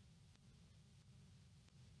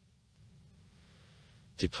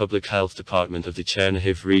 The Public Health Department of the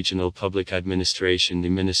Chernigov Regional Public Administration. The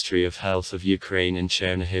Ministry of Health of Ukraine in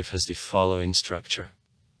Chernigov has the following structure.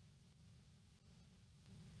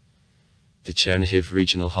 The Chernigov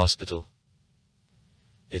Regional Hospital.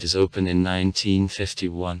 It is open in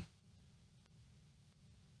 1951.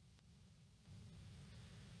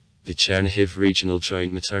 The Chernigov Regional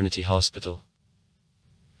Joint Maternity Hospital.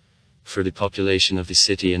 For the population of the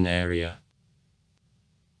city and area.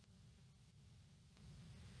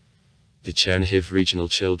 The Chernigov Regional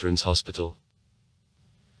Children's Hospital.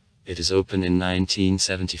 It is open in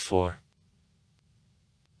 1974.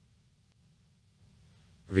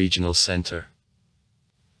 Regional Center.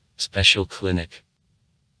 Special Clinic.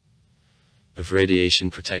 Of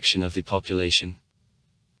radiation protection of the population.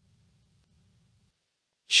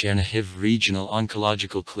 Chernigov Regional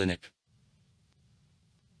Oncological Clinic.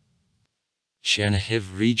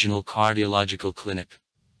 Chernigov Regional Cardiological Clinic.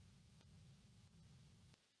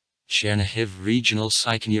 Chernigov Regional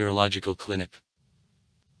Psychoneurological Clinic.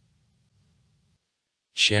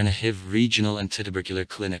 Chernigov Regional Antitubercular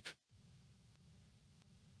Clinic.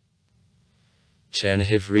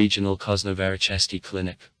 Chernigov Regional Kosnovarechesty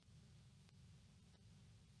Clinic.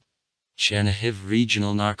 Chernigov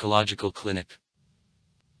Regional Narcological Clinic.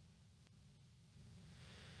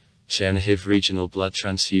 Chernigov Regional Blood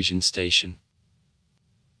Transfusion Station.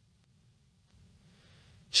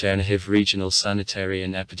 Chernigov Regional Sanitary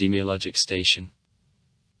and Epidemiologic Station.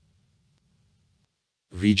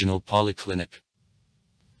 Regional Polyclinic.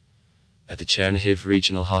 At the Chernigov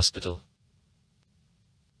Regional Hospital.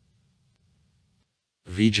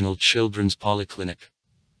 Regional Children's Polyclinic.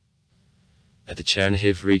 At the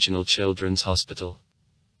Chernigov Regional Children's Hospital.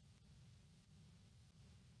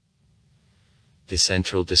 The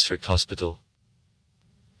Central District Hospital.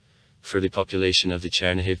 For the population of the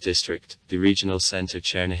Chernigov district, the regional center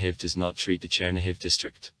Chernigov does not treat the Chernigov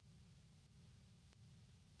district.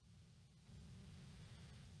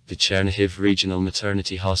 The Chernigov Regional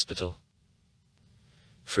Maternity Hospital.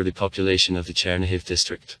 For the population of the Chernigov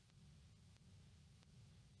district.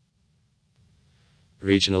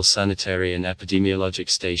 Regional Sanitary and Epidemiologic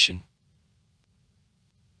Station.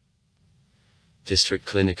 District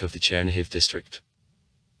Clinic of the Chernigov district.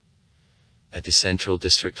 At the Central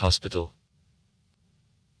District Hospital.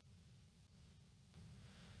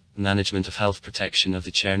 Management of Health Protection of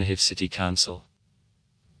the Chernigov City Council.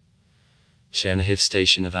 Chernigov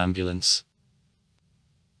Station of Ambulance.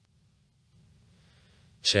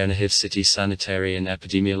 Chernigov City Sanitary and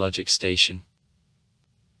Epidemiologic Station.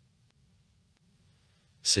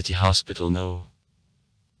 City Hospital No.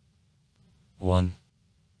 1.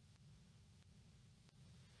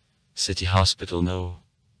 City Hospital No.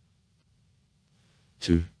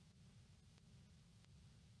 2.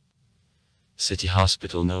 City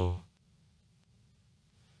Hospital No.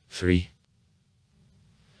 3.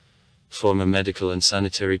 Former medical and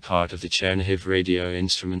sanitary part of the Chernigov Radio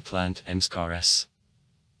Instrument Plant MSCRS.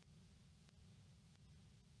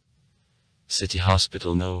 City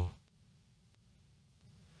Hospital No.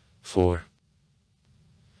 4.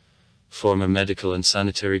 Former medical and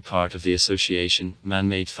sanitary part of the association,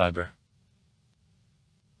 man-made fiber.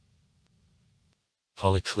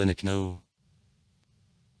 Polyclinic No.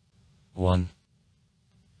 1.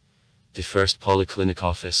 The first polyclinic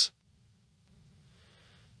office.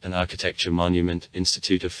 An architecture monument,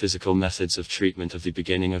 Institute of Physical Methods of Treatment of the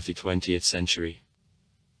beginning of the 20th century.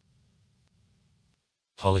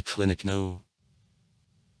 Polyclinic No.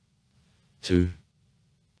 2.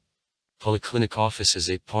 Polyclinic office is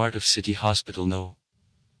a part of City Hospital No.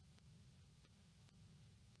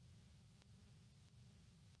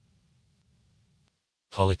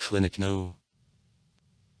 Polyclinic No.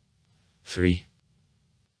 3.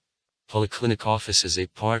 Polyclinic office is a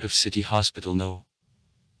part of City Hospital No.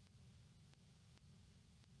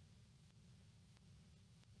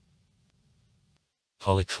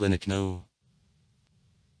 Polyclinic No.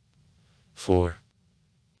 4.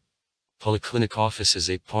 Polyclinic office is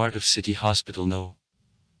a part of City Hospital No.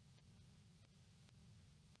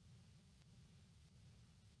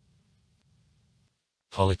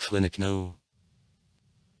 Polyclinic No.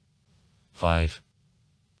 5.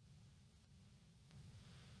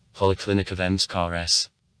 Polyclinic of Mskrs.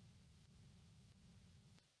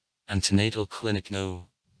 Antenatal Clinic No.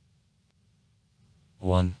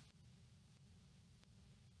 1.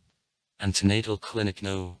 Antenatal Clinic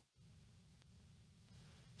No.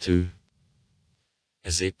 2.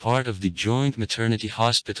 As a part of the Joint Maternity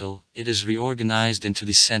Hospital, it is reorganized into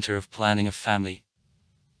the Center of Planning of Family.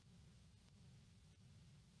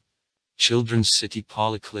 Children's City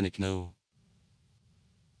Polyclinic No.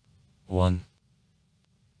 1.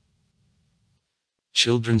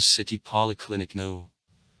 Children's City Polyclinic No.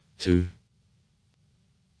 2.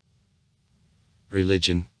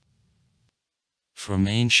 Religion. From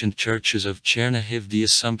ancient churches of Chernigov, the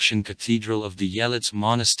Assumption Cathedral of the Yelets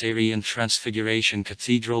Monastery and Transfiguration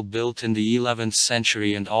Cathedral built in the 11th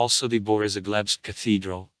century, and also the Borisoglebsk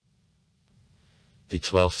Cathedral, the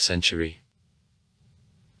 12th century,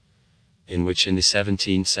 in which in the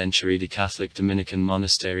 17th century the Catholic Dominican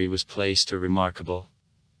monastery was placed, are remarkable.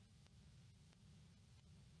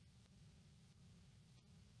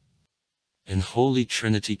 In Holy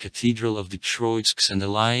Trinity Cathedral of the Troitsks and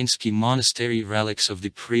Alliansky Monastery, relics of the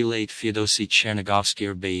prelate Feodosy Chernigovsky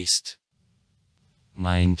are based.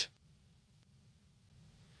 Mind.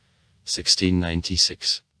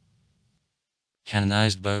 1696.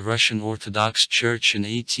 Canonized by Russian Orthodox Church in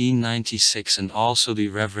 1896, and also the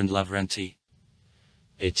Reverend Lavrenti.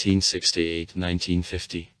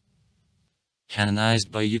 1868-1950.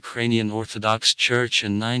 Canonized by Ukrainian Orthodox Church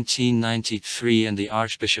in 1993 and the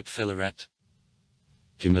Archbishop Filaret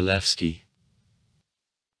Gumilevsky,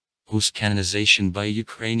 whose canonization by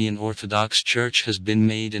Ukrainian Orthodox Church has been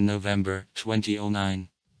made in November 2009.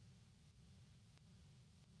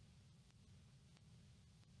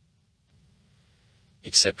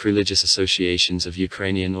 Except religious associations of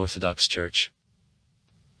Ukrainian Orthodox Church.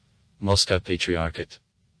 Moscow Patriarchate.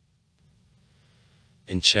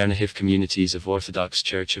 In Chernigov, communities of Orthodox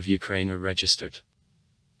Church of Ukraine are registered.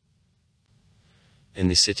 In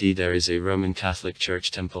the city there is a Roman Catholic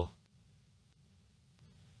Church temple.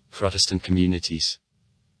 Protestant communities.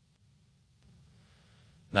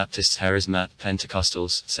 Baptists, Charismat,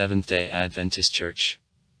 Pentecostals, Seventh-day Adventist Church.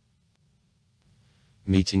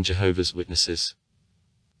 Meeting Jehovah's Witnesses.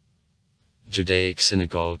 Judaic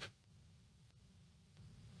Synagogue.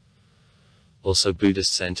 Also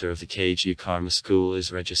Buddhist Center of the KG Karma School is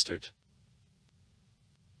registered.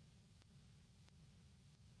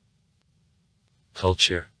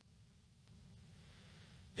 Culture.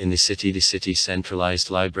 In the city centralized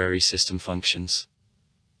library system functions.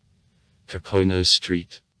 Karpono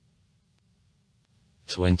Street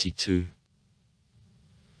 22.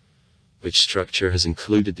 Which structure has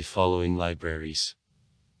included the following libraries: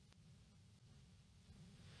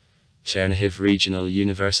 Chernigov Regional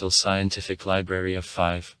Universal Scientific Library of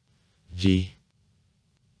 5 G.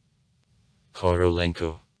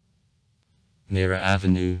 Korolenko, Mira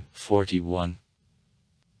Avenue, 41.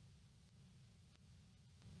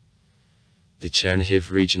 The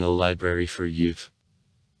Chernigov Regional Library for Youth,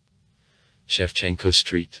 Shevchenko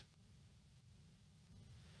Street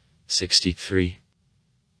 63.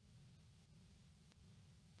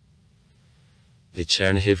 The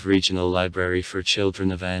Chernigov Regional Library for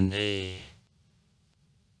Children of N.A.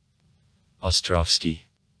 Ostrovsky,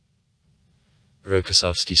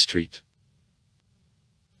 Rokossovsky Street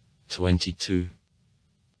 22.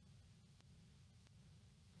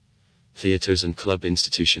 Theaters and club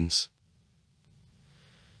institutions.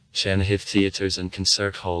 Chernigov Theaters and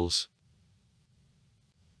Concert Halls.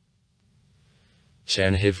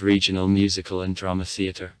 Chernigov Regional Musical and Drama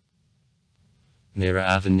Theater, Mira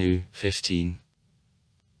Avenue, 15.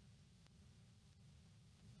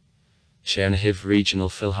 Chernigov Regional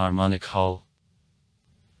Philharmonic Hall,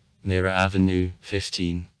 Mira Avenue,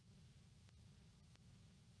 15.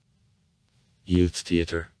 Youth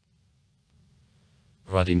Theater,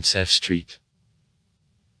 Rodimtsev Street.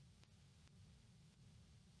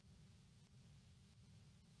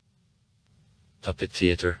 Puppet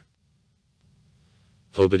Theater,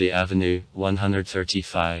 Pobody Avenue,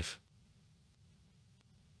 135.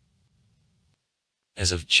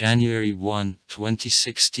 As of January 1,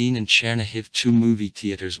 2016, in Chernigov 2 movie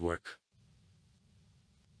theaters work.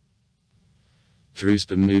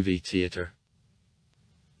 Druzhba Movie Theater,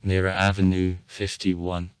 Mira Avenue,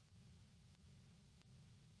 51.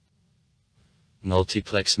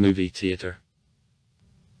 Multiplex Movie Theater,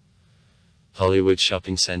 Hollywood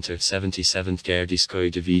Shopping Center, 77th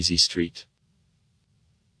Gardiskoye Divizii Street.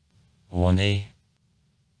 1A.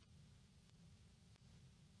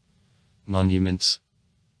 Monuments.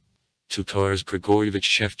 To Taras Grigorievich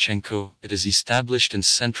Shevchenko, it is established in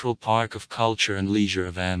Central Park of Culture and Leisure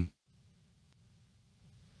of M.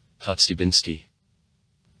 Kostyubinsky.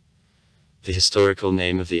 The historical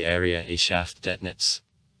name of the area is Shaft-Detnitz.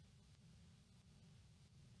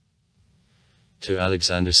 To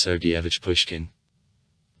Alexander Sergeyevich Pushkin.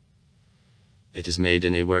 It is made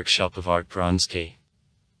in a workshop of Art Bronski.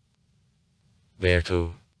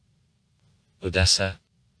 Berto. Odessa.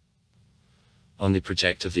 On the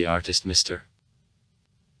project of the artist Mr.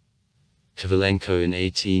 Kovalenko in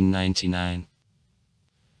 1899.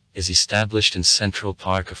 Is established in Central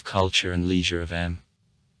Park of Culture and Leisure of M.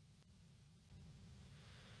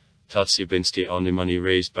 Kostyubinsky on the money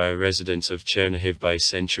raised by residents of Chernigov by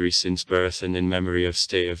century since birth and in memory of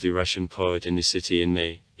stay of the Russian poet in the city in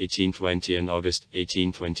May 1820 and August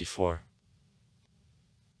 1824.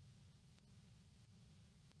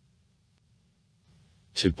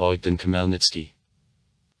 To Bogdan Khmelnytsky.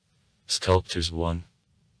 Sculptors 1.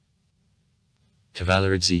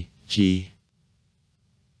 Kavaleridze, G.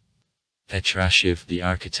 Petrashev, the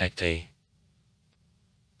architect A.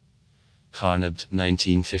 Chernigov,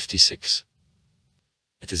 1956.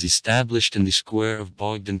 It is established in the square of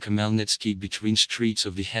Bogdan Khmelnytsky between streets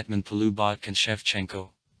of the Hetman Polubok and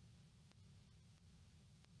Shevchenko.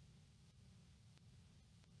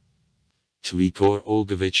 To Igor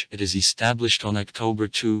Olgovich, it is established on October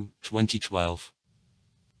 2, 2012.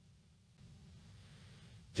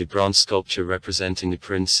 The bronze sculpture representing the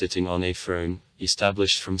prince sitting on a throne,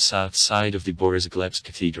 established from south side of the Borisglebsk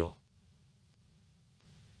Cathedral.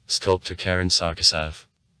 Sculptor Karen Sarkisov.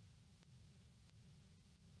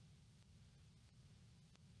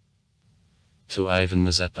 To Ivan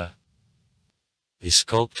Mazepa. The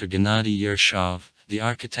sculptor Gennady Yershov, the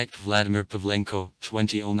architect Vladimir Pavlenko,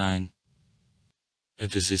 2009.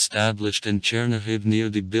 It is established in Chernigov near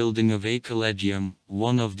the building of a collegium,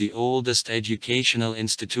 one of the oldest educational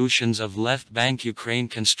institutions of left bank Ukraine,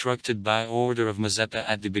 constructed by order of Mazepa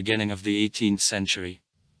at the beginning of the 18th century.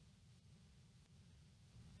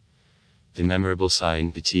 The memorable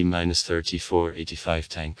sign, the T-3485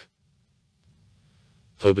 tank.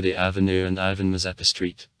 Pobody Avenue and Ivan Mazepa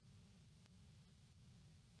Street.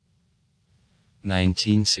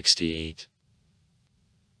 1968.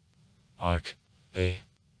 Arc. A.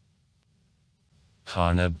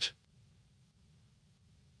 Chernigov.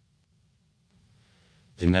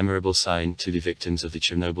 The memorable sign to the victims of the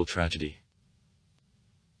Chernobyl tragedy.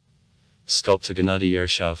 Sculptor Gennady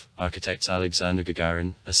Yershov, architects Alexander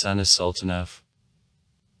Gagarin, Asana Sultanov.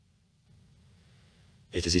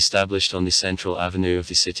 It is established on the central avenue of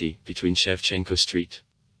the city, between Shevchenko Street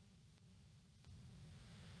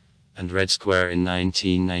and Red Square in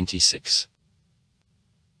 1996.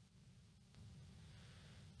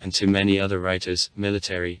 And to many other writers,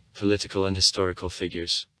 military, political and historical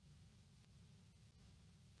figures.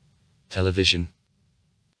 Television.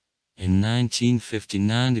 In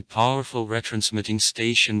 1959, the powerful retransmitting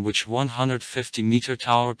station which 150-meter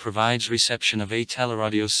tower provides reception of a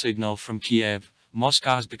teleradio signal from Kiev,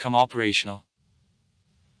 Moscow, has become operational.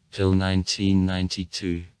 Till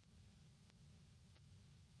 1992.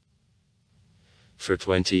 For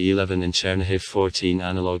 2011 in Chernigov 14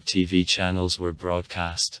 analog TV channels were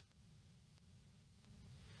broadcast.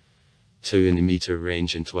 2 in the meter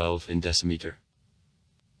range and 12 in decimeter.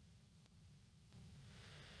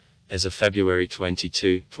 As of February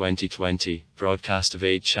 22, 2020, broadcast of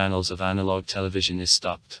 8 channels of analog television is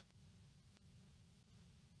stopped.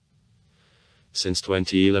 Since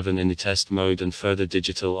 2011 in the test mode and further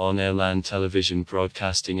digital on-air land television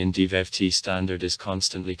broadcasting in DVB-T standard is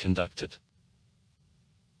constantly conducted.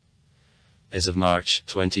 As of March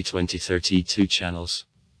 2020, 32 channels.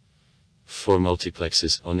 4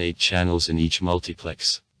 multiplexes on 8 channels in each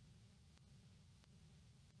multiplex.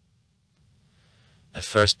 At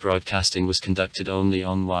first broadcasting was conducted only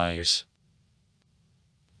on wires.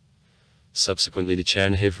 Subsequently the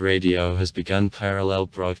Chernigov radio has begun parallel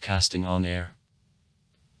broadcasting on air.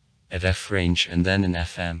 At F range and then in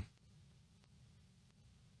FM.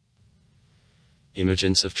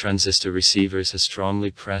 Emergence of transistor receivers has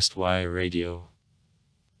strongly pressed wire radio.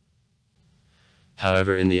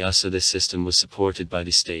 However, in the USA this system was supported by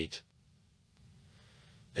the state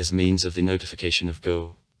as means of the notification of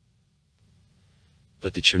go.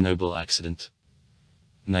 But the Chernobyl accident,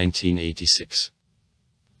 1986,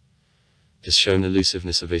 has shown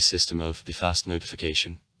elusiveness of a system of the fast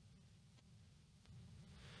notification.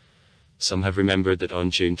 Some have remembered that on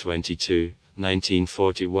June 22,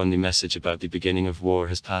 1941. The message about the beginning of war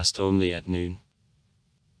has passed only at noon.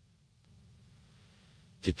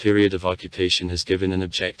 The period of occupation has given an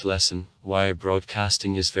object lesson: wire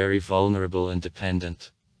broadcasting is very vulnerable and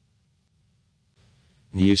dependent.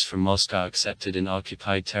 News from Moscow accepted in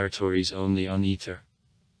occupied territories only on ether.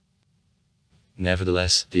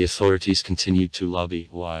 Nevertheless, the authorities continued to lobby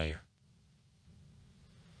wire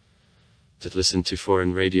that listened to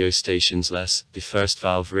foreign radio stations less. The first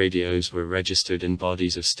valve radios were registered in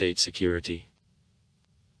bodies of state security.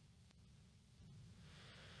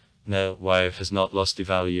 Now, wire has not lost the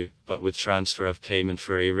value, but with transfer of payment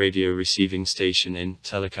for a radio receiving station in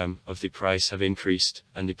telecom, of the price have increased,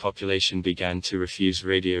 and the population began to refuse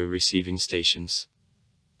radio receiving stations.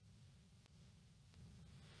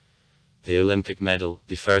 The Olympic medal,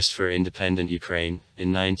 the first for independent Ukraine,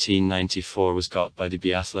 in 1994 was got by the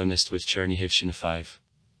biathlonist with Chernigov.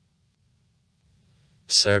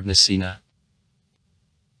 Serbnasina.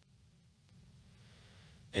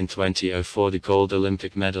 In 2004 the gold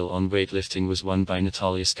Olympic medal on weightlifting was won by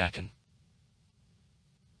Natalia Skakin.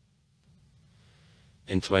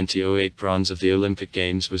 In 2008 bronze of the Olympic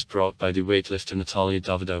Games was brought by the weightlifter Natalia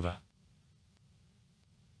Davidova.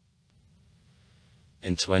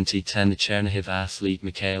 In 2010 the Chernigov athlete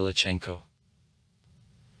Mikhail Lachenko.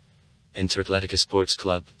 Interatletica Sports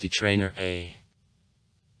Club, the trainer A.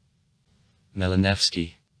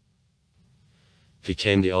 Melanevsky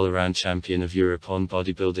became the all-around champion of Europe on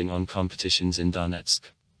bodybuilding on competitions in Donetsk.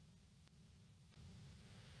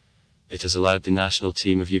 It has allowed the national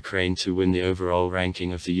team of Ukraine to win the overall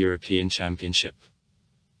ranking of the European Championship.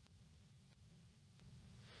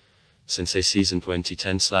 Since a season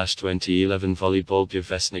 2010/2011 volleyball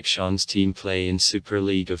Bjevesnik Shan's team play in Super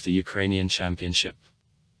League of the Ukrainian Championship.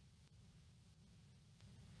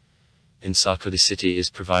 In soccer the city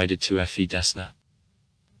is provided to FE Desna.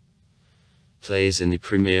 Plays in the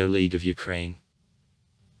Premier League of Ukraine.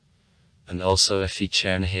 And also FE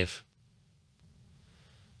Chernigov.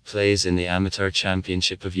 Plays in the Amateur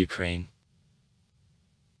Championship of Ukraine.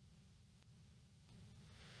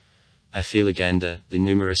 FE Legenda, the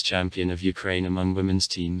numerous champion of Ukraine among women's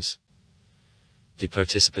teams. The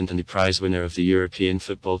participant and the prize winner of the European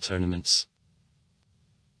football tournaments.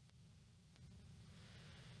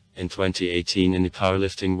 In 2018 in the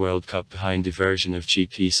Powerlifting World Cup behind the version of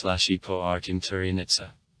GP/EPO Artem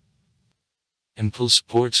Turianitsa. Impulse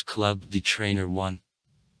Sports Club, the trainer won.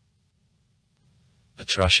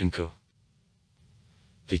 Atroshenko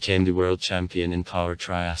became the world champion in power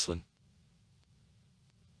triathlon.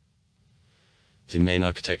 The main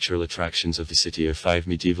architectural attractions of the city are 5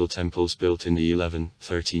 medieval temples built in the 11th,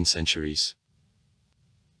 13th centuries.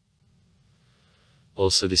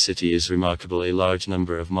 Also the city is remarkable a large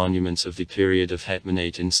number of monuments of the period of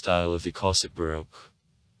Hetmanate in style of the Cossack Baroque.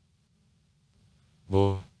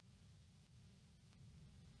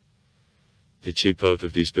 The part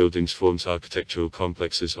of these buildings forms architectural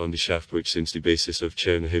complexes on the shaft which since the basis of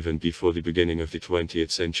Chernigov and before the beginning of the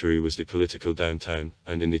 20th century was the political downtown,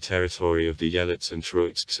 and in the territory of the Yelets and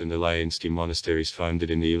Troitsks and Alyansky monasteries founded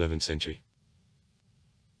in the 11th century.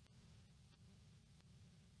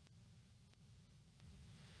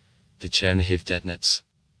 The Chernigov Detnets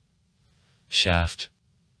shaft.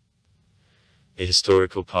 A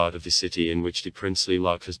historical part of the city in which the princely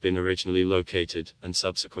lock has been originally located, and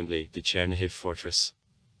subsequently, the Chernigov fortress.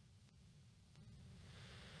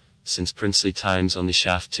 Since princely times on the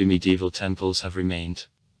shaft 2 medieval temples have remained.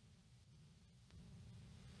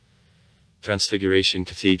 Transfiguration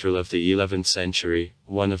Cathedral of the 11th century,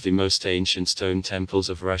 one of the most ancient stone temples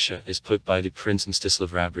of Russia, is put by the Prince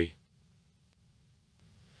Mstislav Rabry.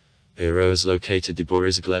 Ero is located the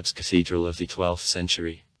Borisglebsk Cathedral of the 12th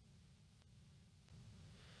century.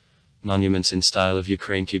 Monuments in style of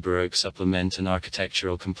Ukrainski Baroque supplement an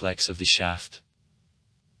architectural complex of the shaft.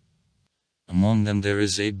 Among them there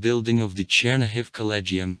is a building of the Chernigov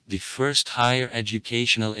Collegium, the first higher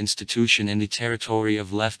educational institution in the territory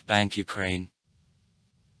of Left Bank Ukraine.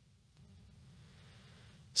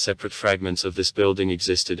 Separate fragments of this building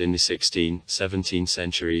existed in the 16th, 17th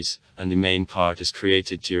centuries, and the main part is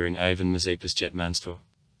created during Ivan Mazepa's Jetmanstvo.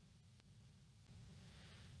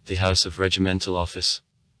 The House of Regimental Office.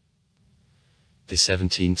 The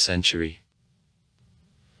 17th century.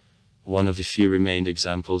 One of the few remained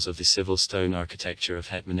examples of the civil stone architecture of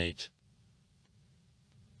Hetmanate.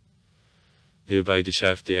 Nearby the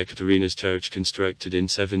shaft the Ekaterina's church constructed in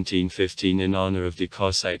 1715 in honor of the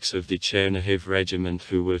Cossacks of the Chernigov regiment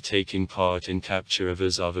who were taking part in capture of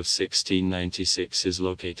Azov of 1696 is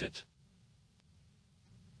located.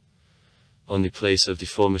 On the place of the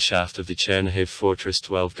former shaft of the Chernigov fortress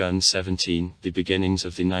 12 guns 17, the beginnings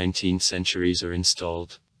of the 19th centuries are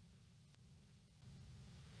installed.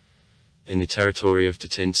 In the territory of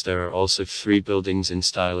Detinsk there are also 3 buildings in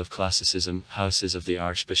style of classicism, houses of the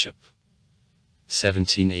Archbishop.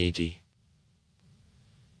 1780.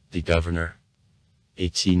 The Governor.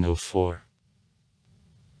 1804.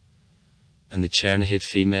 And the Chernigov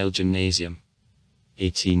Female Gymnasium.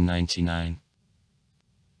 1899.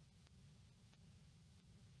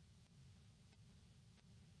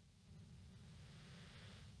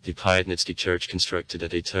 The Pyatnitsky church, constructed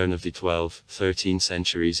at a turn of the 12th, 13th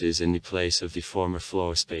centuries, is in the place of the former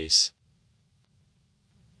floor space.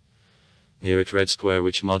 Near it Red Square,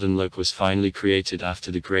 which modern look was finally created after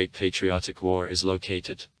the Great Patriotic War, is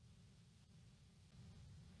located.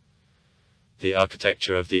 The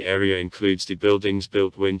architecture of the area includes the buildings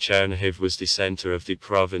built when Chernigov was the center of the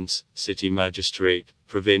province, city magistrate,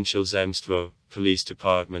 provincial zemstvo, police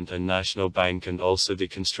department and national bank, and also the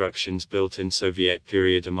constructions built in Soviet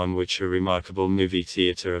period, among which a remarkable movie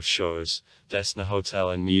theater of Shores, Desna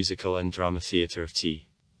Hotel and musical and drama theater of T.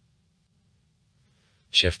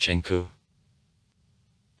 Shevchenko.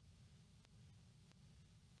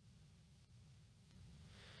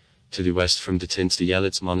 To the west from Detinsk, the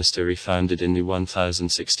Yelits monastery, founded in the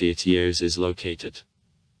 1068 years, is located.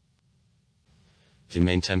 The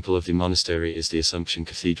main temple of the monastery is the Assumption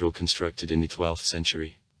Cathedral, constructed in the 12th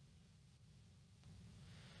century.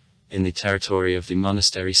 In the territory of the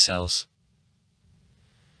monastery cells,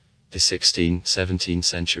 the 16th, 17th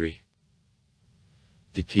century,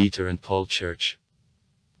 the Peter and Paul Church,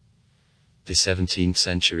 the 17th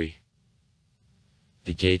century,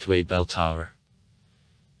 the Gateway Bell Tower,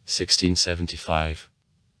 1675,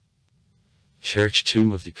 Church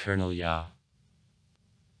Tomb of the Colonel Yao,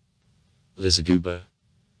 Lizaguba,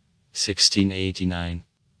 1689,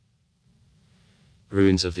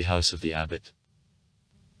 Ruins of the House of the Abbot,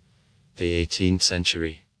 the 18th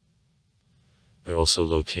century, are also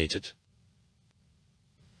located.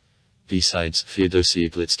 Besides, Feodosy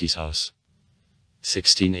Iglitsky's house,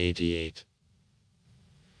 1688.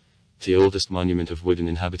 The oldest monument of wooden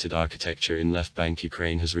inhabited architecture in left bank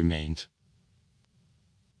Ukraine has remained.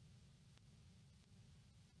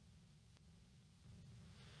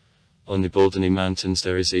 On the Boldany Mountains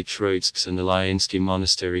there is a Troitsky and Alyansky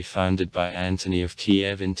monastery, founded by Antony of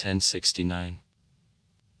Kiev in 1069.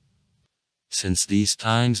 Since these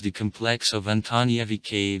times the complex of Antonievi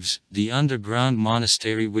Caves, the underground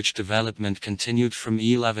monastery which development continued from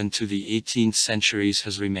 11th to the 18th centuries,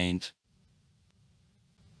 has remained.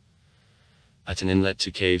 At an inlet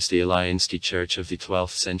to caves, the Alyansky Church of the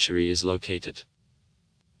 12th century is located.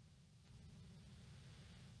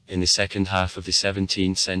 In the second half of the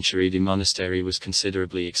 17th century the monastery was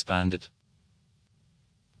considerably expanded.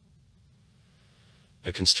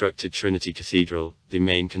 A constructed Trinity Cathedral, the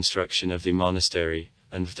main construction of the monastery,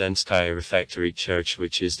 and Vdenskaya Refectory Church,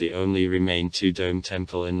 which is the only remained two-dome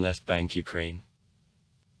temple in left bank Ukraine.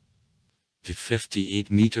 The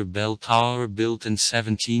 58-meter bell tower, built in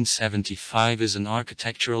 1775, is an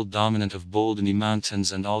architectural dominant of Boldany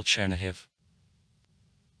Mountains and all Chernigov.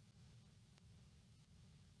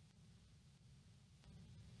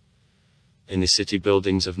 In the city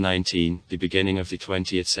buildings of 19, the beginning of the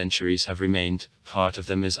 20th centuries have remained, part of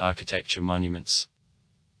them as architecture monuments.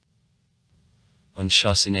 On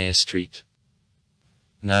Chaucinea Street,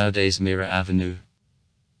 nowadays Mira Avenue.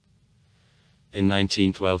 In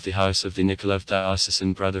 1912 the house of the Nikolov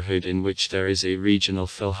Diocesan Brotherhood, in which there is a regional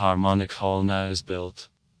philharmonic hall, now is built.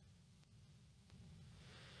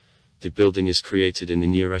 The building is created in the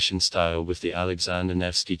Neo-Russian style, with the Alexander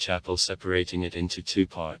Nevsky Chapel separating it into 2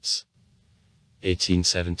 parts.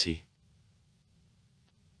 1870.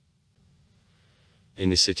 In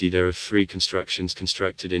the city there are 3 constructions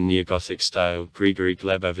constructed in Neo-Gothic style: Grigory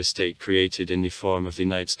Glebov estate, created in the form of the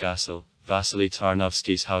Knight's Castle, Vasily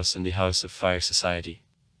Tarnovsky's house and the House of Fire Society.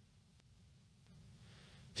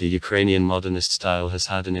 The Ukrainian modernist style has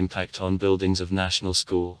had an impact on buildings of National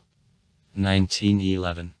School,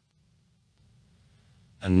 1911,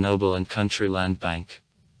 and Noble and Country Land Bank,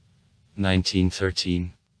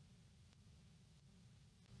 1913.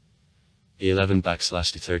 11 / the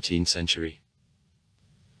 13th century.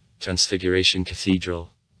 Transfiguration Cathedral,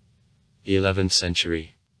 11th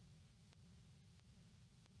century.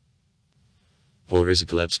 Boris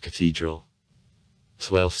Gleb's Cathedral,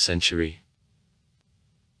 12th century.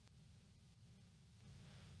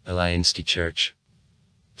 Alyansky Church,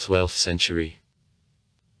 12th century.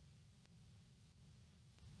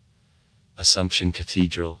 Assumption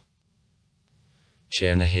Cathedral,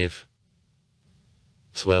 Chernigov,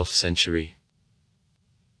 12th century.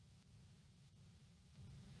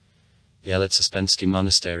 Yelitsa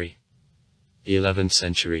Monastery, 11th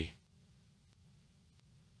century.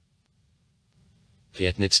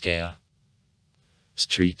 Piatnitskaya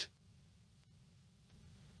Street,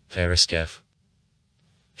 Pereskev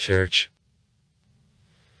Church.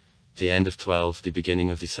 The end of 12th, the beginning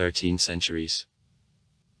of the 13th centuries.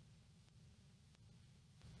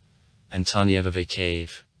 Antonieva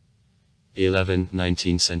Cave,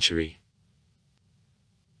 11th-19th century.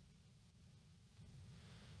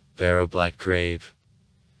 Barrow Black Grave,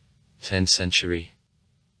 10th century.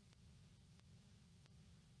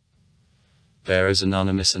 Barrows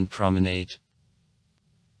Anonymous and Promenade,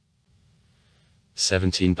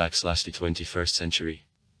 17/21st century.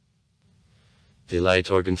 The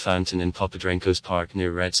light organ fountain in Popodrenko's Park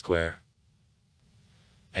near Red Square.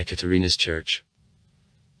 Ekaterina's Church,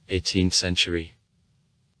 18th century.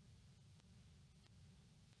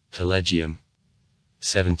 Collegium,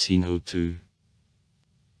 1702.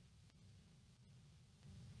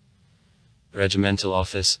 Regimental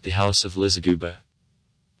Office, the House of Lizaguba.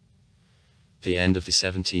 The end of the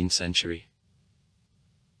 17th century.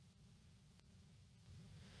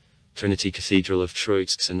 Trinity Cathedral of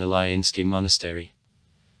Troitsk and Ilyinsky Monastery,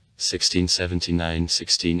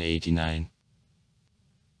 1679-1689.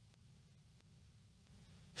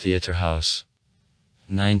 Theatre House,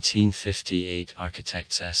 1958.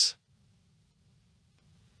 Architects S.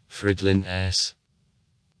 Fridlin S.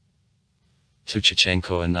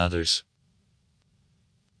 Tuchachenko and others.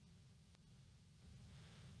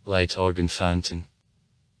 Light organ fountain.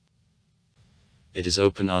 It is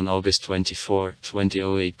open on August 24,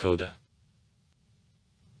 2008. Coda.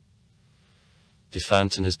 The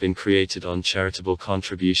fountain has been created on charitable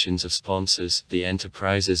contributions of sponsors, the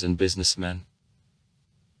enterprises and businessmen.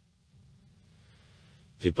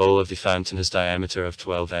 The bowl of the fountain has diameter of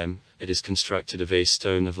 12 m. It is constructed of a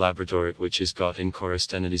stone of Labradorit which is got in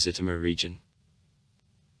Korostena-Zhytomyr region.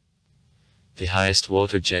 The highest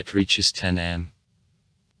water jet reaches 10 m.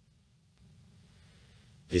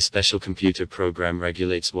 The special computer program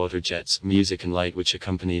regulates water jets, music and light which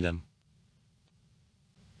accompany them.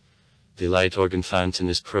 The light organ fountain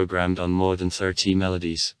is programmed on more than 30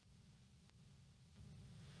 melodies.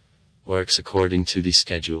 Works according to the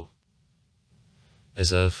schedule.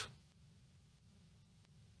 As of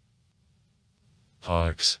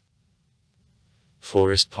Parks.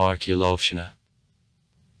 Forest Park Yalovshina.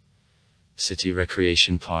 City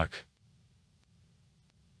Recreation Park.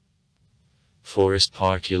 Forest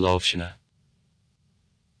Park Yalovshina.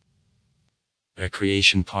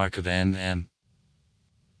 Recreation Park of MM.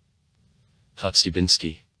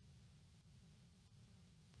 Kotstybinsky.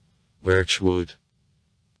 Birchwood.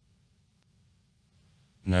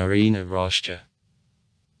 Narina Roshcha.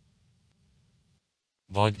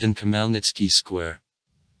 Bogdan Khmelnytsky Square.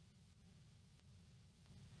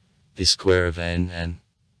 The Square of NN.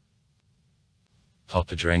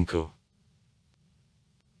 Popodrenko.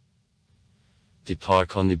 The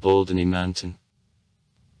park on the Boldany Mountain.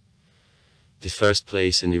 The first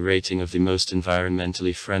place in the rating of the most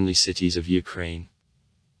environmentally friendly cities of Ukraine.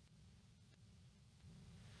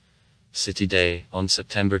 City Day, on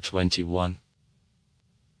September 21.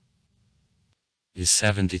 The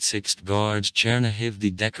 76th Guards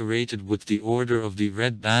Chernigov decorated with the Order of the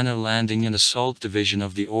Red Banner Landing and Assault Division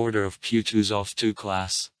of the Order of Kutuzov II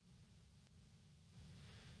class.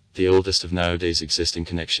 The oldest of nowadays existing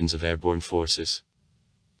connections of airborne forces.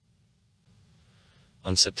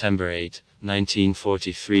 On September 8,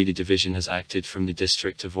 1943, the division has acted from the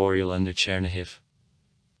district of Oriel under Chernigov.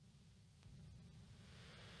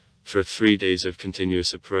 For 3 days of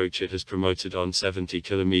continuous approach it has promoted on 70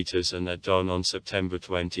 kilometers and at dawn on September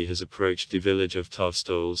 20 has approached the village of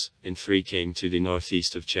Tovstols, in 3 km to the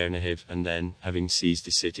northeast of Chernigov and then, having seized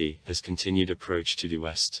the city, has continued approach to the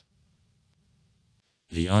west.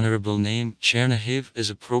 The honorable name, Chernigov, is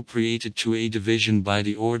appropriated to a division by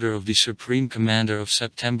the order of the Supreme Commander of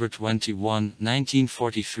September 21,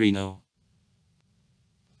 1943 No.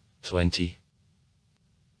 20.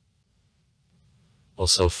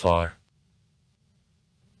 Also far.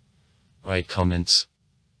 Write comments.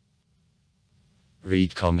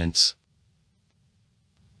 Read comments.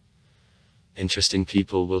 Interesting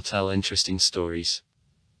people will tell interesting stories.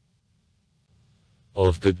 All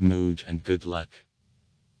of good mood and good luck.